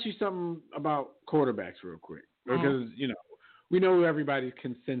 Let me ask you something about quarterbacks real quick because we know everybody's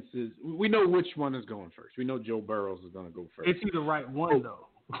consensus. We know which one is going first. We know Joe Burrow is going to go first. Is he the right one though?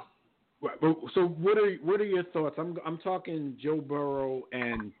 Right. So what are your thoughts? I'm talking Joe Burrow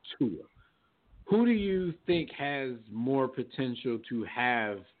and Tua. Who do you think has more potential to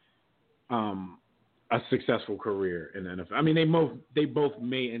have a successful career in the NFL? I mean, they both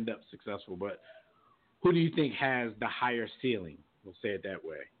may end up successful, but who do you think has the higher ceiling? We'll say it that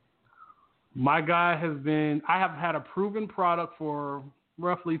way. My guy I have had a proven product for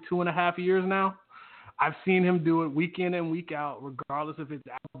roughly 2.5 years now. I've seen him do it week in and week out, regardless if it's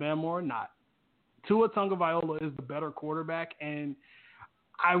Alabama or not. Tua Tagovailoa is the better quarterback, and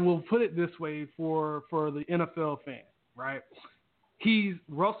I will put it this way for the NFL fan, right? He's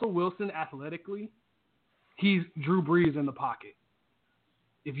Russell Wilson athletically. He's Drew Brees in the pocket.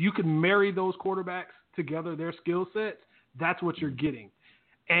 If you can marry those quarterbacks together, their skill sets, that's what you're getting.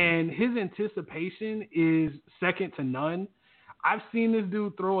 And his anticipation is second to none. I've seen this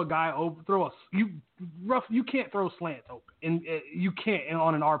dude throw a guy open, you can't throw slants open, and you can't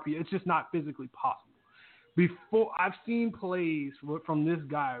on an RPO. It's just not physically possible. Before I've seen plays from this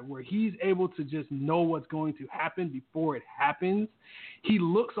guy where he's able to just know what's going to happen before it happens. He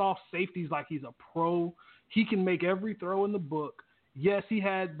looks off safeties like he's a pro. He can make every throw in the book. Yes, he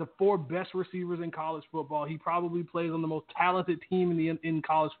had the 4 best receivers in college football. He probably plays on the most talented team in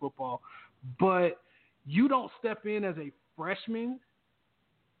college football. But you don't step in as a freshman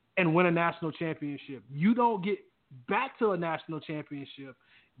and win a national championship. You don't get back to a national championship,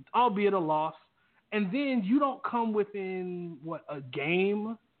 albeit a loss. And then you don't come within, a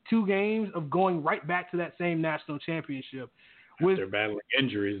game, 2 games of going right back to that same national championship. After battling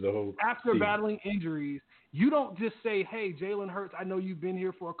injuries the whole season. Battling injuries, you don't just say, hey, Jalen Hurts, I know you've been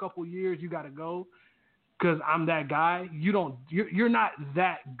here for a couple years. You got to go because I'm that guy. You're not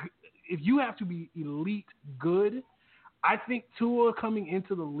that good. If you have to be elite good, I think Tua coming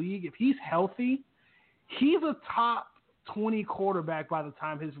into the league, if he's healthy, he's a top 20 quarterback by the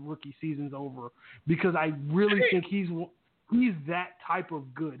time his rookie season's over, because I really think he's that type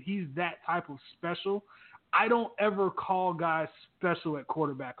of good. He's that type of special. I don't ever call guys special at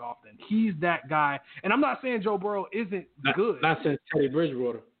quarterback often. He's that guy. And I'm not saying Joe Burrow isn't good. Not since Teddy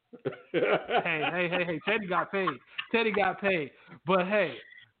Bridgewater. Hey. Teddy got paid. But, hey,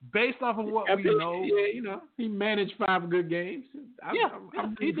 based off of what we know. Yeah, he managed 5 good games.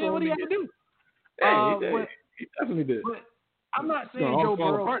 He did what he had to do. He definitely did. But I'm not saying Joe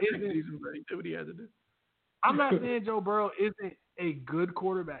Burrow isn't. He did what he had to do. I'm not saying Joe Burrow isn't a good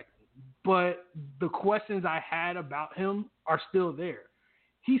quarterback, but the questions I had about him are still there.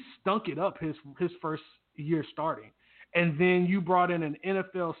 He stunk it up his first year starting, and then you brought in an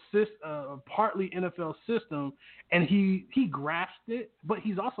NFL partly NFL system, and he grasped it. But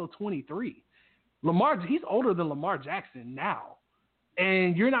he's also 23. He's older than Lamar Jackson now.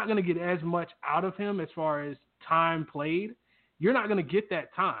 And you're not going to get as much out of him as far as time played. You're not going to get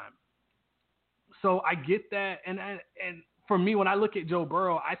that time. So I get that. And for me, when I look at Joe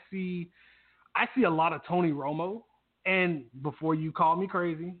Burrow, I see a lot of Tony Romo. And before you call me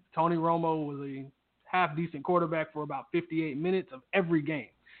crazy, Tony Romo was a half-decent quarterback for about 58 minutes of every game.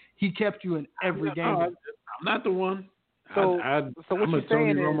 He kept you in every game. I'm not the one. So what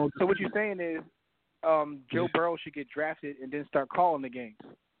you're saying is Joe Burrow should get drafted and then start calling the games.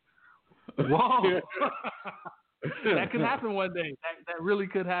 Whoa. That could happen one day. That really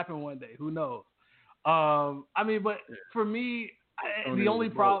could happen one day. Who knows? But for me, the only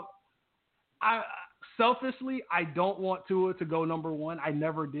problem, selfishly, I don't want Tua to go number 1. I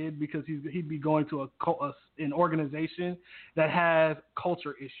never did, because he'd be going to an organization that has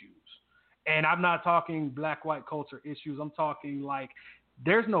culture issues. And I'm not talking black-white culture issues. I'm talking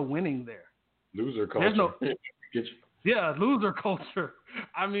there's no winning there. Loser culture. Loser culture.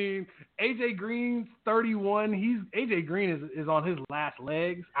 I mean, AJ Green's 31. AJ Green is on his last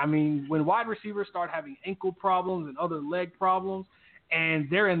legs. I mean, when wide receivers start having ankle problems and other leg problems, and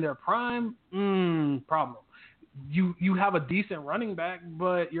they're in their prime, problem. You have a decent running back,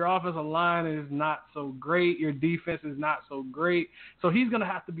 but your offensive line is not so great. Your defense is not so great. So he's going to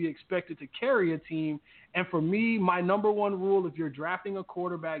have to be expected to carry a team. And for me, my number 1 rule, if you're drafting a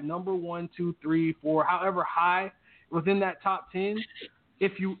quarterback, number 1, 2, 3, 4, however high within that top 10,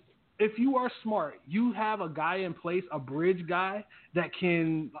 if you are smart, you have a guy in place, a bridge guy that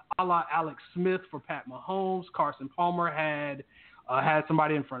can, a la Alex Smith for Pat Mahomes. Carson Palmer had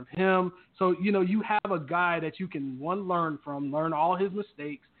somebody in front of him. So, you have a guy that you can, learn from, learn all his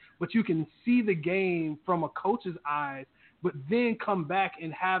mistakes, but you can see the game from a coach's eyes, but then come back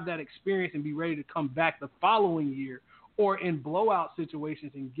and have that experience and be ready to come back the following year or in blowout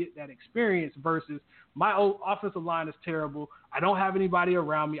situations and get that experience versus my old offensive line is terrible. I don't have anybody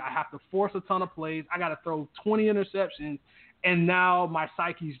around me. I have to force a ton of plays. I got to throw 20 interceptions, and now my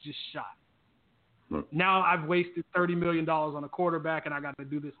psyche's just shot. Now I've wasted $30 million on a quarterback, and I got to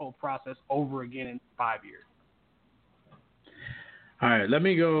do this whole process over again in 5 years. All right, let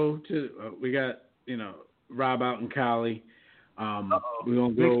me go to we got Rob out in Cali. We're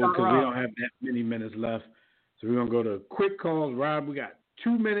gonna go because we don't have that many minutes left, so we're gonna go to quick calls. Rob, we got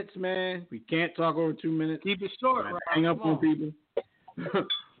 2 minutes, man. We can't talk over 2 minutes. Keep it short, Rob. Hang up on people.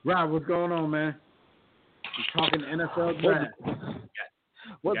 Rob, what's going on, man? We're talking NFL draft.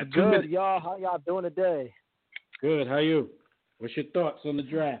 What's good, y'all? How y'all doing today? Good. How you? What's your thoughts on the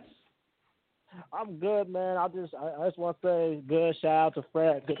draft? I'm good, man. I just want to say good. Shout out to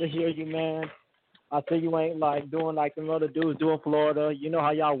Fred. Good to hear you, man. I see you ain't doing like the other dudes do in Florida. You know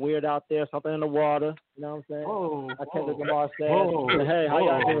how y'all weird out there, something in the water. You know what I'm saying? I can't look at said. Hey, how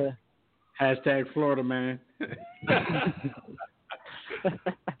y'all doing? Hashtag Florida, man.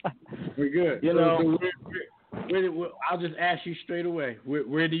 We're good. You know. I'll just ask you straight away.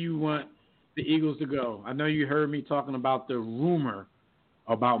 Where do you want the Eagles to go? I know you heard me talking about the rumor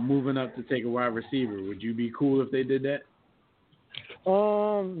about moving up to take a wide receiver. Would you be cool if they did that?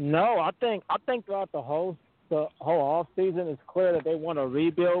 No. I think throughout the whole off season, it's clear that they want a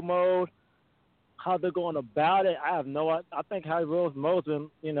rebuild mode. How they're going about it, I have no idea. I think Harry Rose been,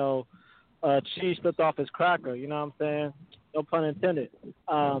 cheese slipped off his cracker. You know what I'm saying? No pun intended.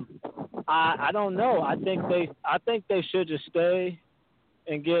 I don't know. I think they should just stay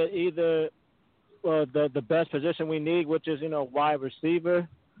and get either the best position we need, which is wide receiver.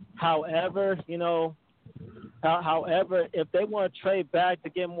 However, if they want to trade back to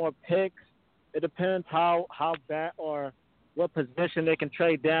get more picks, it depends how bad or what position they can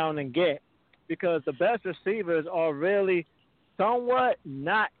trade down and get. Because the best receivers are really somewhat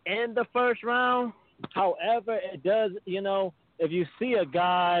not in the first round. However, it does, if you see a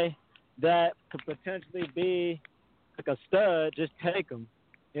guy that could potentially be like a stud, just take him.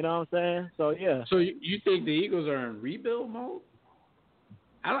 You know what I'm saying? So, yeah. So you think the Eagles are in rebuild mode?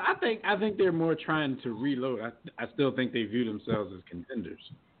 I think they're more trying to reload. I still think they view themselves as contenders.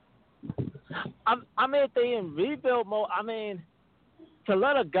 I mean, if they in rebuild mode, I mean, to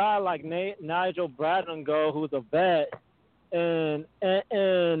let a guy like Nigel Bradley go, who's a vet, and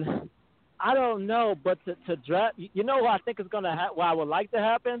I don't know, but to draft, what I think is going to what I would like to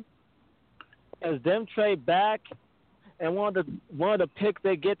happen is them trade back, and one of the picks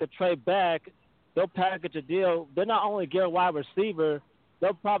they get to trade back, they'll package a deal. They're not only get a wide receiver,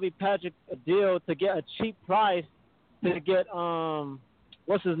 they'll probably package a deal to get a cheap price to get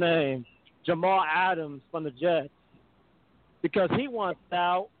what's his name, Jamal Adams from the Jets. Because he wants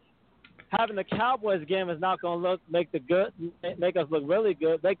out. Having the Cowboys game is not going to make us look really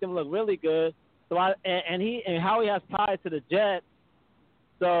good, make them look really good. So and how he has ties to the Jets.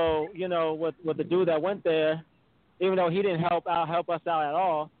 So with the dude that went there, even though he didn't help us out at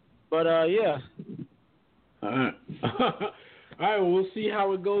all. But yeah. All right. All right. Well, we'll see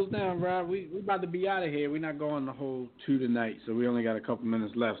how it goes down, Rob. We about to be out of here. We're not going the whole 2 tonight, so we only got a couple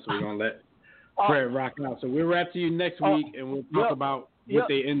minutes left. So we're gonna let Fred rock out. So we'll wrap to you next week, and we'll talk about what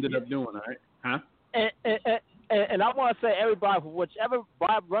they ended up doing, all right? Huh? And I want to say, everybody, whichever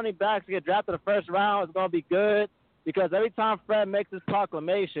running backs get drafted in the first round is going to be good, because every time Fred makes his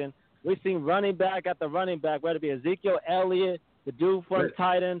proclamation, we've seen running back after running back, whether it be Ezekiel Elliott, the dude for the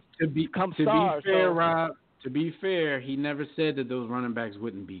Titans, become stars. Rob, to be fair, he never said that those running backs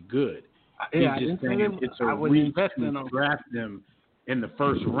wouldn't be good. Yeah, He's just saying it's a reach to draft them in the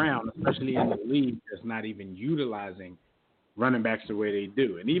first round, especially in the league that's not even utilizing running backs the way they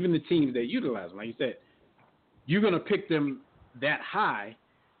do. And even the teams that utilize them, like you said, you're going to pick them that high,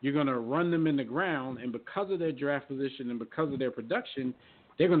 you're going to run them in the ground, and because of their draft position and because of their production,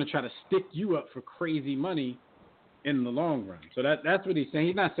 they're going to try to stick you up for crazy money in the long run. So that's what he's saying.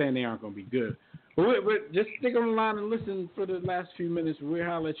 He's not saying they aren't going to be good. But just stick on the line and listen for the last few minutes. We'll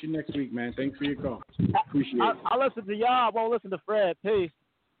holler at you next week, man. Thanks for your call. Appreciate it. I'll listen to y'all. I won't listen to Fred. Peace.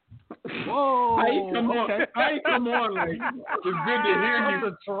 Whoa. How you come on like it's good to hear you.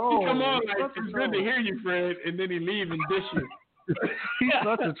 He come on like it's good to hear you, Fred, and then he leave and dish you. He's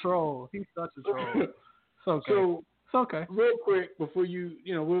such a troll. It's okay. So it's okay. Real quick before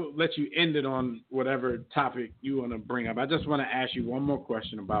we'll let you end it on whatever topic you want to bring up. I just want to ask you one more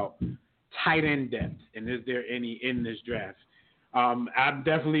question about tight end depth, and is there any in this draft? I'm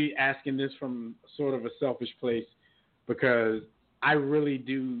definitely asking this from sort of a selfish place, because I really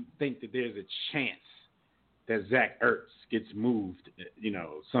do think that there's a chance that Zach Ertz gets moved,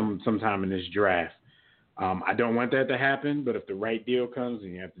 sometime in this draft. I don't want that to happen, but if the right deal comes,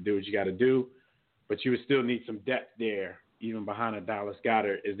 and you have to do what you got to do, but you would still need some depth there, even behind a Dallas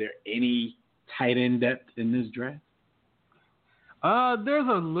Goedert. Is there any tight end depth in this draft? There's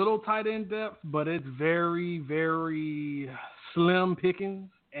a little tight end depth, but it's very, very slim pickings.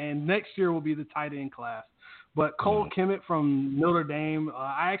 And next year will be the tight end class. But Cole Kmet from Notre Dame,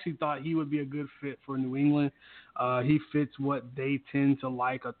 I actually thought he would be a good fit for New England. He fits what they tend to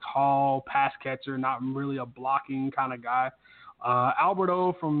like, a tall pass catcher, not really a blocking kind of guy.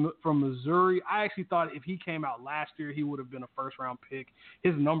 Alberto from Missouri, I actually thought if he came out last year, he would have been a first-round pick.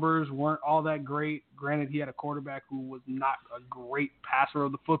 His numbers weren't all that great. Granted, he had a quarterback who was not a great passer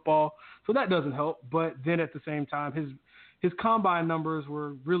of the football, so that doesn't help. But then at the same time, his combine numbers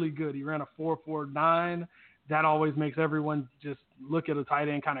were really good. He ran a 4.49. That always makes everyone just look at a tight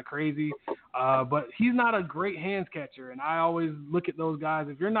end kind of crazy. But he's not a great hands catcher, and I always look at those guys.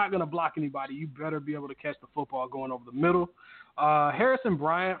 If you're not going to block anybody, you better be able to catch the football going over the middle. Harrison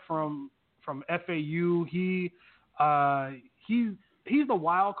Bryant from FAU, he's the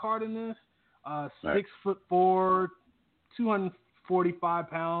wild card in this. 6'4", 245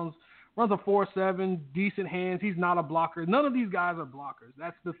 pounds, runs a 4.7, decent hands. He's not a blocker. None of these guys are blockers.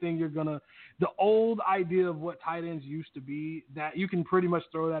 That's the thing the old idea of what tight ends used to be, that you can pretty much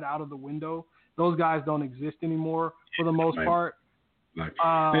throw that out of the window. Those guys don't exist anymore for the most part.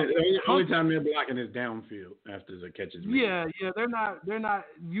 The only time they're blocking is downfield after the catches. Yeah, they're not.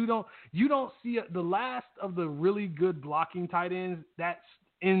 You don't see it. The last of the really good blocking tight ends that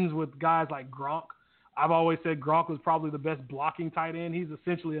ends with guys like Gronk. I've always said Gronk was probably the best blocking tight end. He's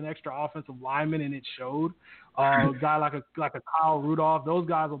essentially an extra offensive lineman, and it showed. A guy like a Kyle Rudolph, those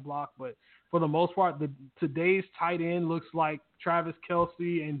guys will block, but for the most part, today's tight end looks like Travis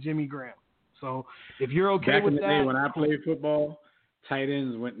Kelce and Jimmy Graham. So if you're okay with that, back in the day when I played football, tight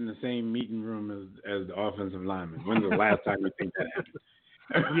ends went in the same meeting room as the offensive linemen. When's the last time you think that happened?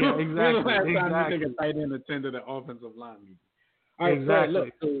 Yeah, exactly. When's the last time you think a tight end attended an offensive line meeting? All right, exactly. Look,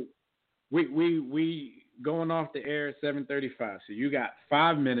 so we going off the air at 7:35. So you got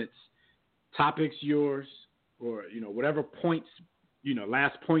 5 minutes. Topics yours, or whatever points,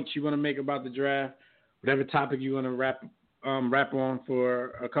 last points you want to make about the draft. Whatever topic you want to wrap on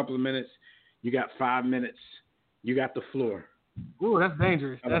for a couple of minutes. You got 5 minutes. You got the floor. Ooh, that's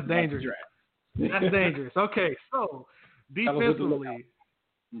dangerous. That's dangerous. That's dangerous. Okay, so defensively,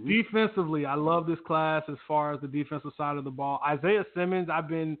 I love this class as far as the defensive side of the ball. Isaiah Simmons,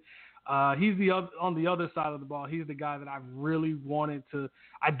 he's on the other side of the ball. He's the guy that I really wanted to.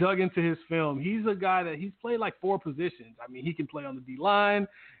 I dug into his film. He's a guy that he's played like 4 positions. I mean, he can play on the D line.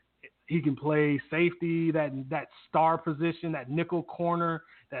 He can play safety, that star position, that nickel corner.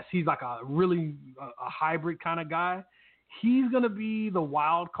 He's like a really a hybrid kind of guy. He's going to be the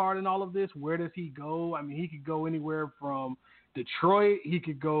wild card in all of this. Where does he go? I mean, he could go anywhere from Detroit. He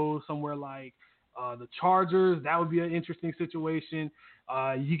could go somewhere like the Chargers. That would be an interesting situation.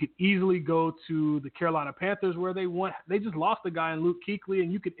 You could easily go to the Carolina Panthers, where they just lost a guy in Luke Kuechly,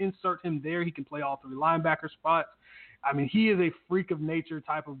 and you could insert him there. He can play all 3 linebacker spots. I mean, he is a freak of nature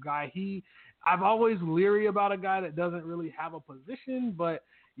type of guy. I've always leery about a guy that doesn't really have a position, but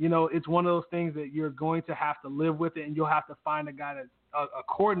it's one of those things that you're going to have to live with it, and you'll have to find a guy that's a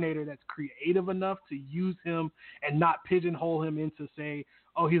coordinator that's creative enough to use him and not pigeonhole him into say,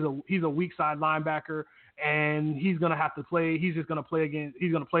 oh, he's a weak side linebacker and he's going to have to play. He's just going to play against.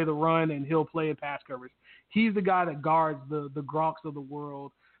 He's going to play the run and he'll play in pass coverage. He's the guy that guards the Gronks of the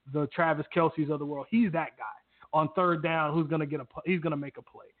world, the Travis Kelce's of the world. He's that guy on third down who's going to he's going to make a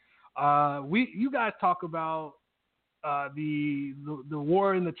play. You guys talk about the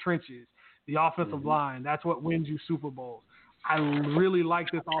war in the trenches, the offensive line. That's what wins you Super Bowls. I really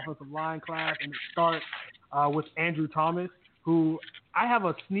like this offensive line class, and it starts with Andrew Thomas, who I have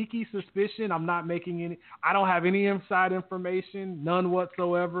a sneaky suspicion. I don't have any inside information, none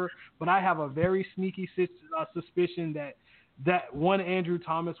whatsoever, but I have a very sneaky suspicion that one Andrew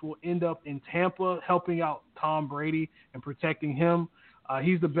Thomas will end up in Tampa helping out Tom Brady and protecting him.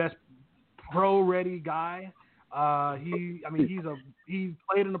 He's the best pro-ready guy. He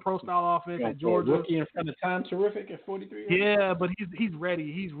played in the pro-style offense at Georgia. Rookie in front of time, terrific at 43. Yeah, but he's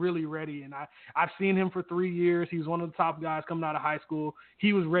ready. He's really ready, and I've seen him for 3 years. He was one of the top guys coming out of high school.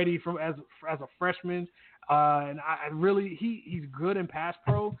 He was ready as a freshman, and he's good in pass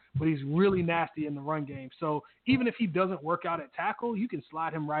pro, but he's really nasty in the run game. So even if he doesn't work out at tackle, you can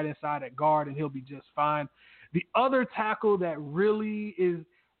slide him right inside at guard, and he'll be just fine. The other tackle that really is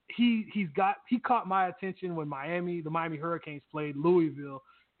he caught my attention when the Miami Hurricanes played Louisville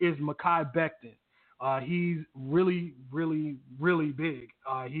is Mekhi Becton. He's really, really, really big.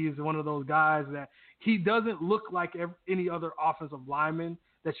 He is one of those guys that he doesn't look like any other offensive lineman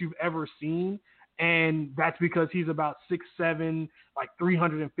that you've ever seen, and that's because he's about 6'7", like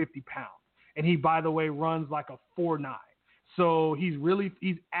 350 pounds. And he, by the way, runs like a 4.9. So he's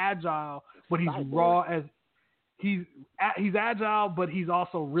agile, but he's raw as he's agile, but he's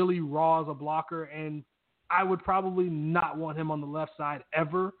also really raw as a blocker, and I would probably not want him on the left side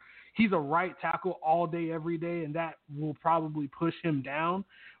ever. He's a right tackle all day, every day, and that will probably push him down.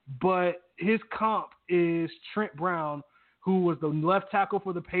 But his comp is Trent Brown, who was the left tackle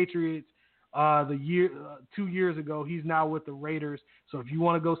for the Patriots 2 years ago. He's now with the Raiders. So if you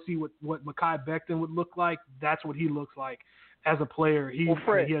want to go see what Mekhi Becton would look like, that's what he looks like as a player.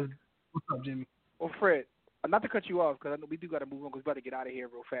 What's up, Jimmy? Well, Fred, not to cut you off, because I know we do got to move on because we're about to get out of here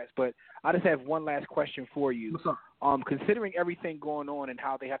real fast, but I just have one last question for you. What's up? Considering everything going on and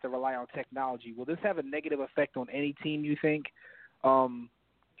how they have to rely on technology, will this have a negative effect on any team, you think?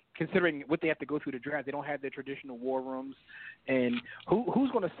 Considering what they have to go through the draft, they don't have their traditional war rooms, and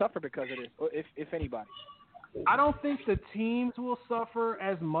who's going to suffer because of this, if anybody? I don't think the teams will suffer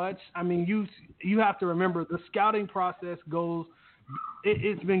as much. I mean, you have to remember the scouting process goes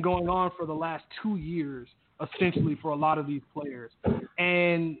it's been going on for the last 2 years, essentially, for a lot of these players.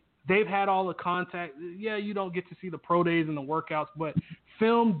 And they've had all the contact. Yeah, you don't get to see the pro days and the workouts, but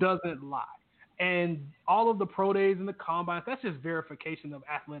film doesn't lie. And all of the pro days and the combines, that's just verification of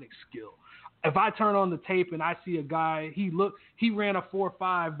athletic skill. If I turn on the tape and I see a guy, he ran a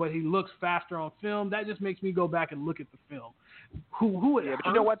 4.5, but he looks faster on film, that just makes me go back and look at the film. But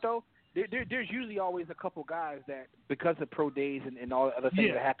you know what, though? There's usually always a couple guys that, because of pro days and all the other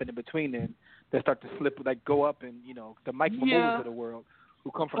things that happen in between them, that start to slip, like go up and, the Mike Mamulas of the world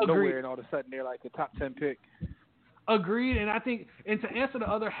who come from nowhere and all of a sudden they're like the top 10 pick. Agreed, and I think, and to answer the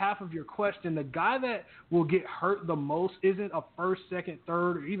other half of your question, the guy that will get hurt the most isn't a first, second,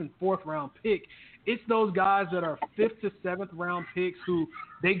 third, or even fourth round pick. It's those guys that are 5th to 7th round picks who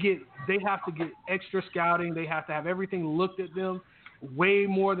they have to get extra scouting. They have to have everything looked at them way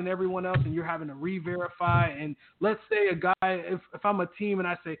more than everyone else, and you're having to re-verify. And let's say a guy, if I'm a team and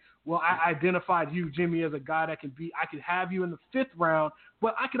I say, well, I identified you, Jimmy, as a guy that I could have you in the 5th round,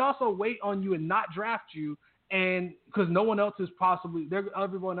 but I could also wait on you and not draft you. And because everyone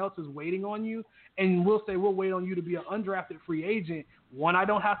else is waiting on you, and we'll say we'll wait on you to be an undrafted free agent. 1, I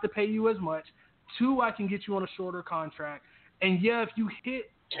don't have to pay you as much. 2, I can get you on a shorter contract. And yeah, if you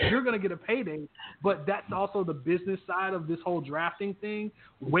hit, you're going to get a payday. But that's also the business side of this whole drafting thing.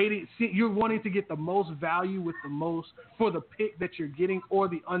 You're wanting to get the most value with the most for the pick that you're getting or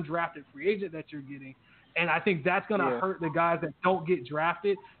the undrafted free agent that you're getting. And I think that's going to hurt the guys that don't get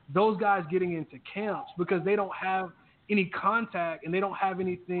drafted, those guys getting into camps, because they don't have any contact and they don't have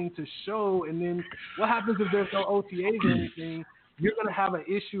anything to show. And then what happens if there's no OTAs or anything? You're going to have an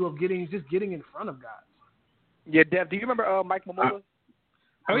issue of getting in front of guys. Yeah, Dev, do you remember Mike Mamula?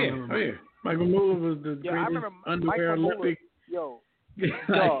 Oh, yeah. Mike Mamula was the greatest underwear Olympic. Dog,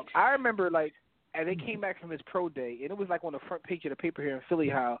 I remember, and they came back from his pro day, and it was like on the front page of the paper here in Philly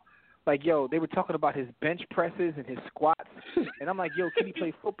how, they were talking about his bench presses and his squats, and I'm like, can he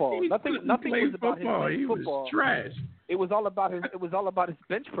play football? Nothing was about his playing football. Was trash. It was all about his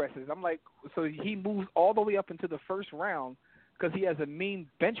bench presses. I'm like, so he moves all the way up into the 1st round because he has a mean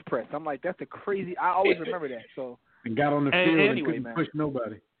bench press. I'm like, that's crazy. I always remember that. So and got on the field and couldn't push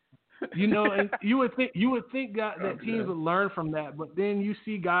nobody. And you would think that teams would learn from that, but then you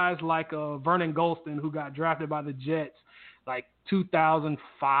see guys like Vernon Golston, who got drafted by the Jets,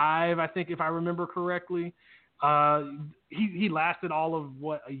 2005, I think, if I remember correctly. He lasted all of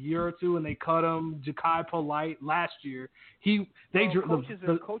a year or two, and they cut him. Ja'Kai Polite last year.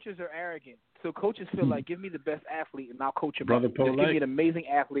 Coaches are arrogant, so coaches feel like, give me the best athlete and I'll coach him. Brother up. Polite. Just give me an amazing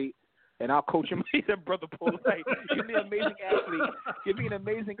athlete and I'll coach him. He said, Brother Polite. Give me an amazing athlete. Give me an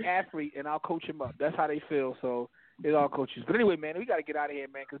amazing athlete and I'll coach him up. That's how they feel. So it's all coaches. But anyway, man, we got to get out of here,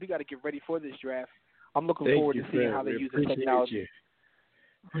 man, because we got to get ready for this draft. I'm looking forward to seeing how they use the technology.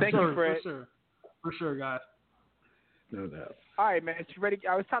 Thank you, Fred. For sure, guys. No doubt. All right, man. It's ready.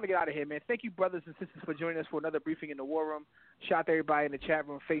 It's time to get out of here, man. Thank you, brothers and sisters, for joining us for another briefing in the War Room. Shout out to everybody in the chat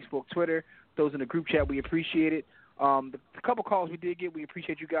room, Facebook, Twitter. Those in the group chat, we appreciate it. The couple calls we did get, we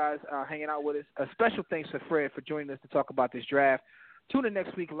appreciate you guys hanging out with us. A special thanks to Fred for joining us to talk about this draft. Tune in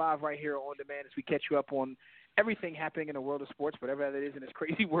next week live right here on demand as we catch you up on everything happening in the world of sports, whatever that is in this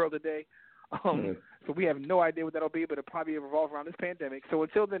crazy world today. So we have no idea what that'll be, but it'll probably revolve around this pandemic. So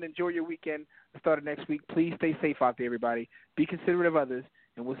until then, enjoy your weekend. The start of next week. Please stay safe out there, everybody. Be considerate of others,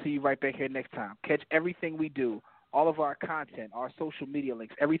 and we'll see you right back here next time. Catch everything we do, all of our content, our social media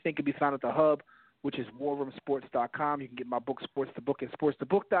links. Everything can be found at the hub, which is warroomsports.com. You can get my book, Sports the Book, at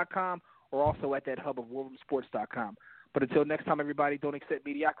sportsthebook.com, or also at that hub of warroomsports.com. But until next time, everybody, don't accept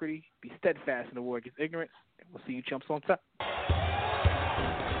mediocrity. Be steadfast in the war against ignorance, and we'll see you chumps on top.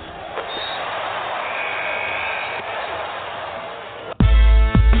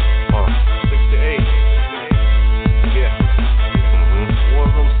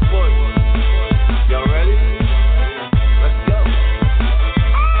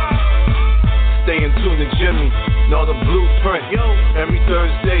 Jimmy, know the blueprint. Every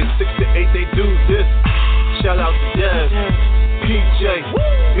Thursday, 6 to 8, they do this. Shout out to Dev, PJ,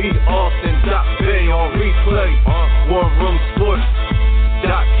 B. Austin, Bay on replay.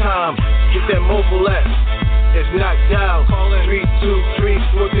 WarRoomSports.com. Get that mobile app. If not, dial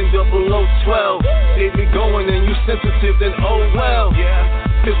 323-140012. They be going and you sensitive, then oh well.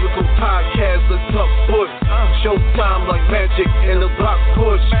 Physical podcast, let's talk sports. Showtime like magic in the block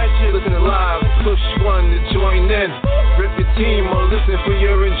push. Listen live, push one to join in. Rip your team or listen for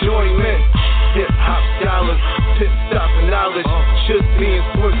your enjoyment. Hip hop scholars, pit stop and knowledge. Should be in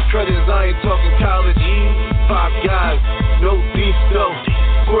sports credits, I ain't talking college. 5 guys, no beef though.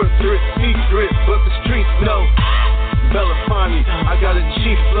 Worth it, secret, but the streets know. Belafonte,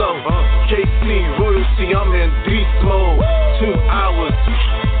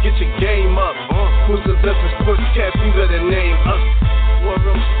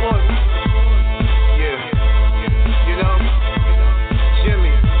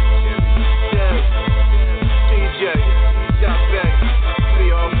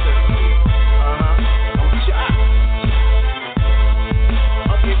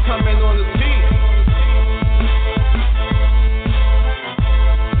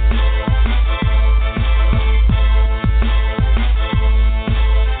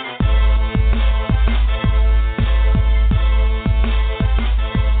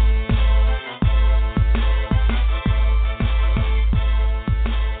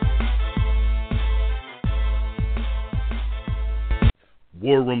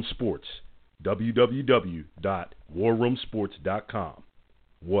 War Room Sports. www.warroomsports.com.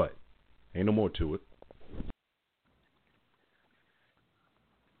 What? Ain't no more to it.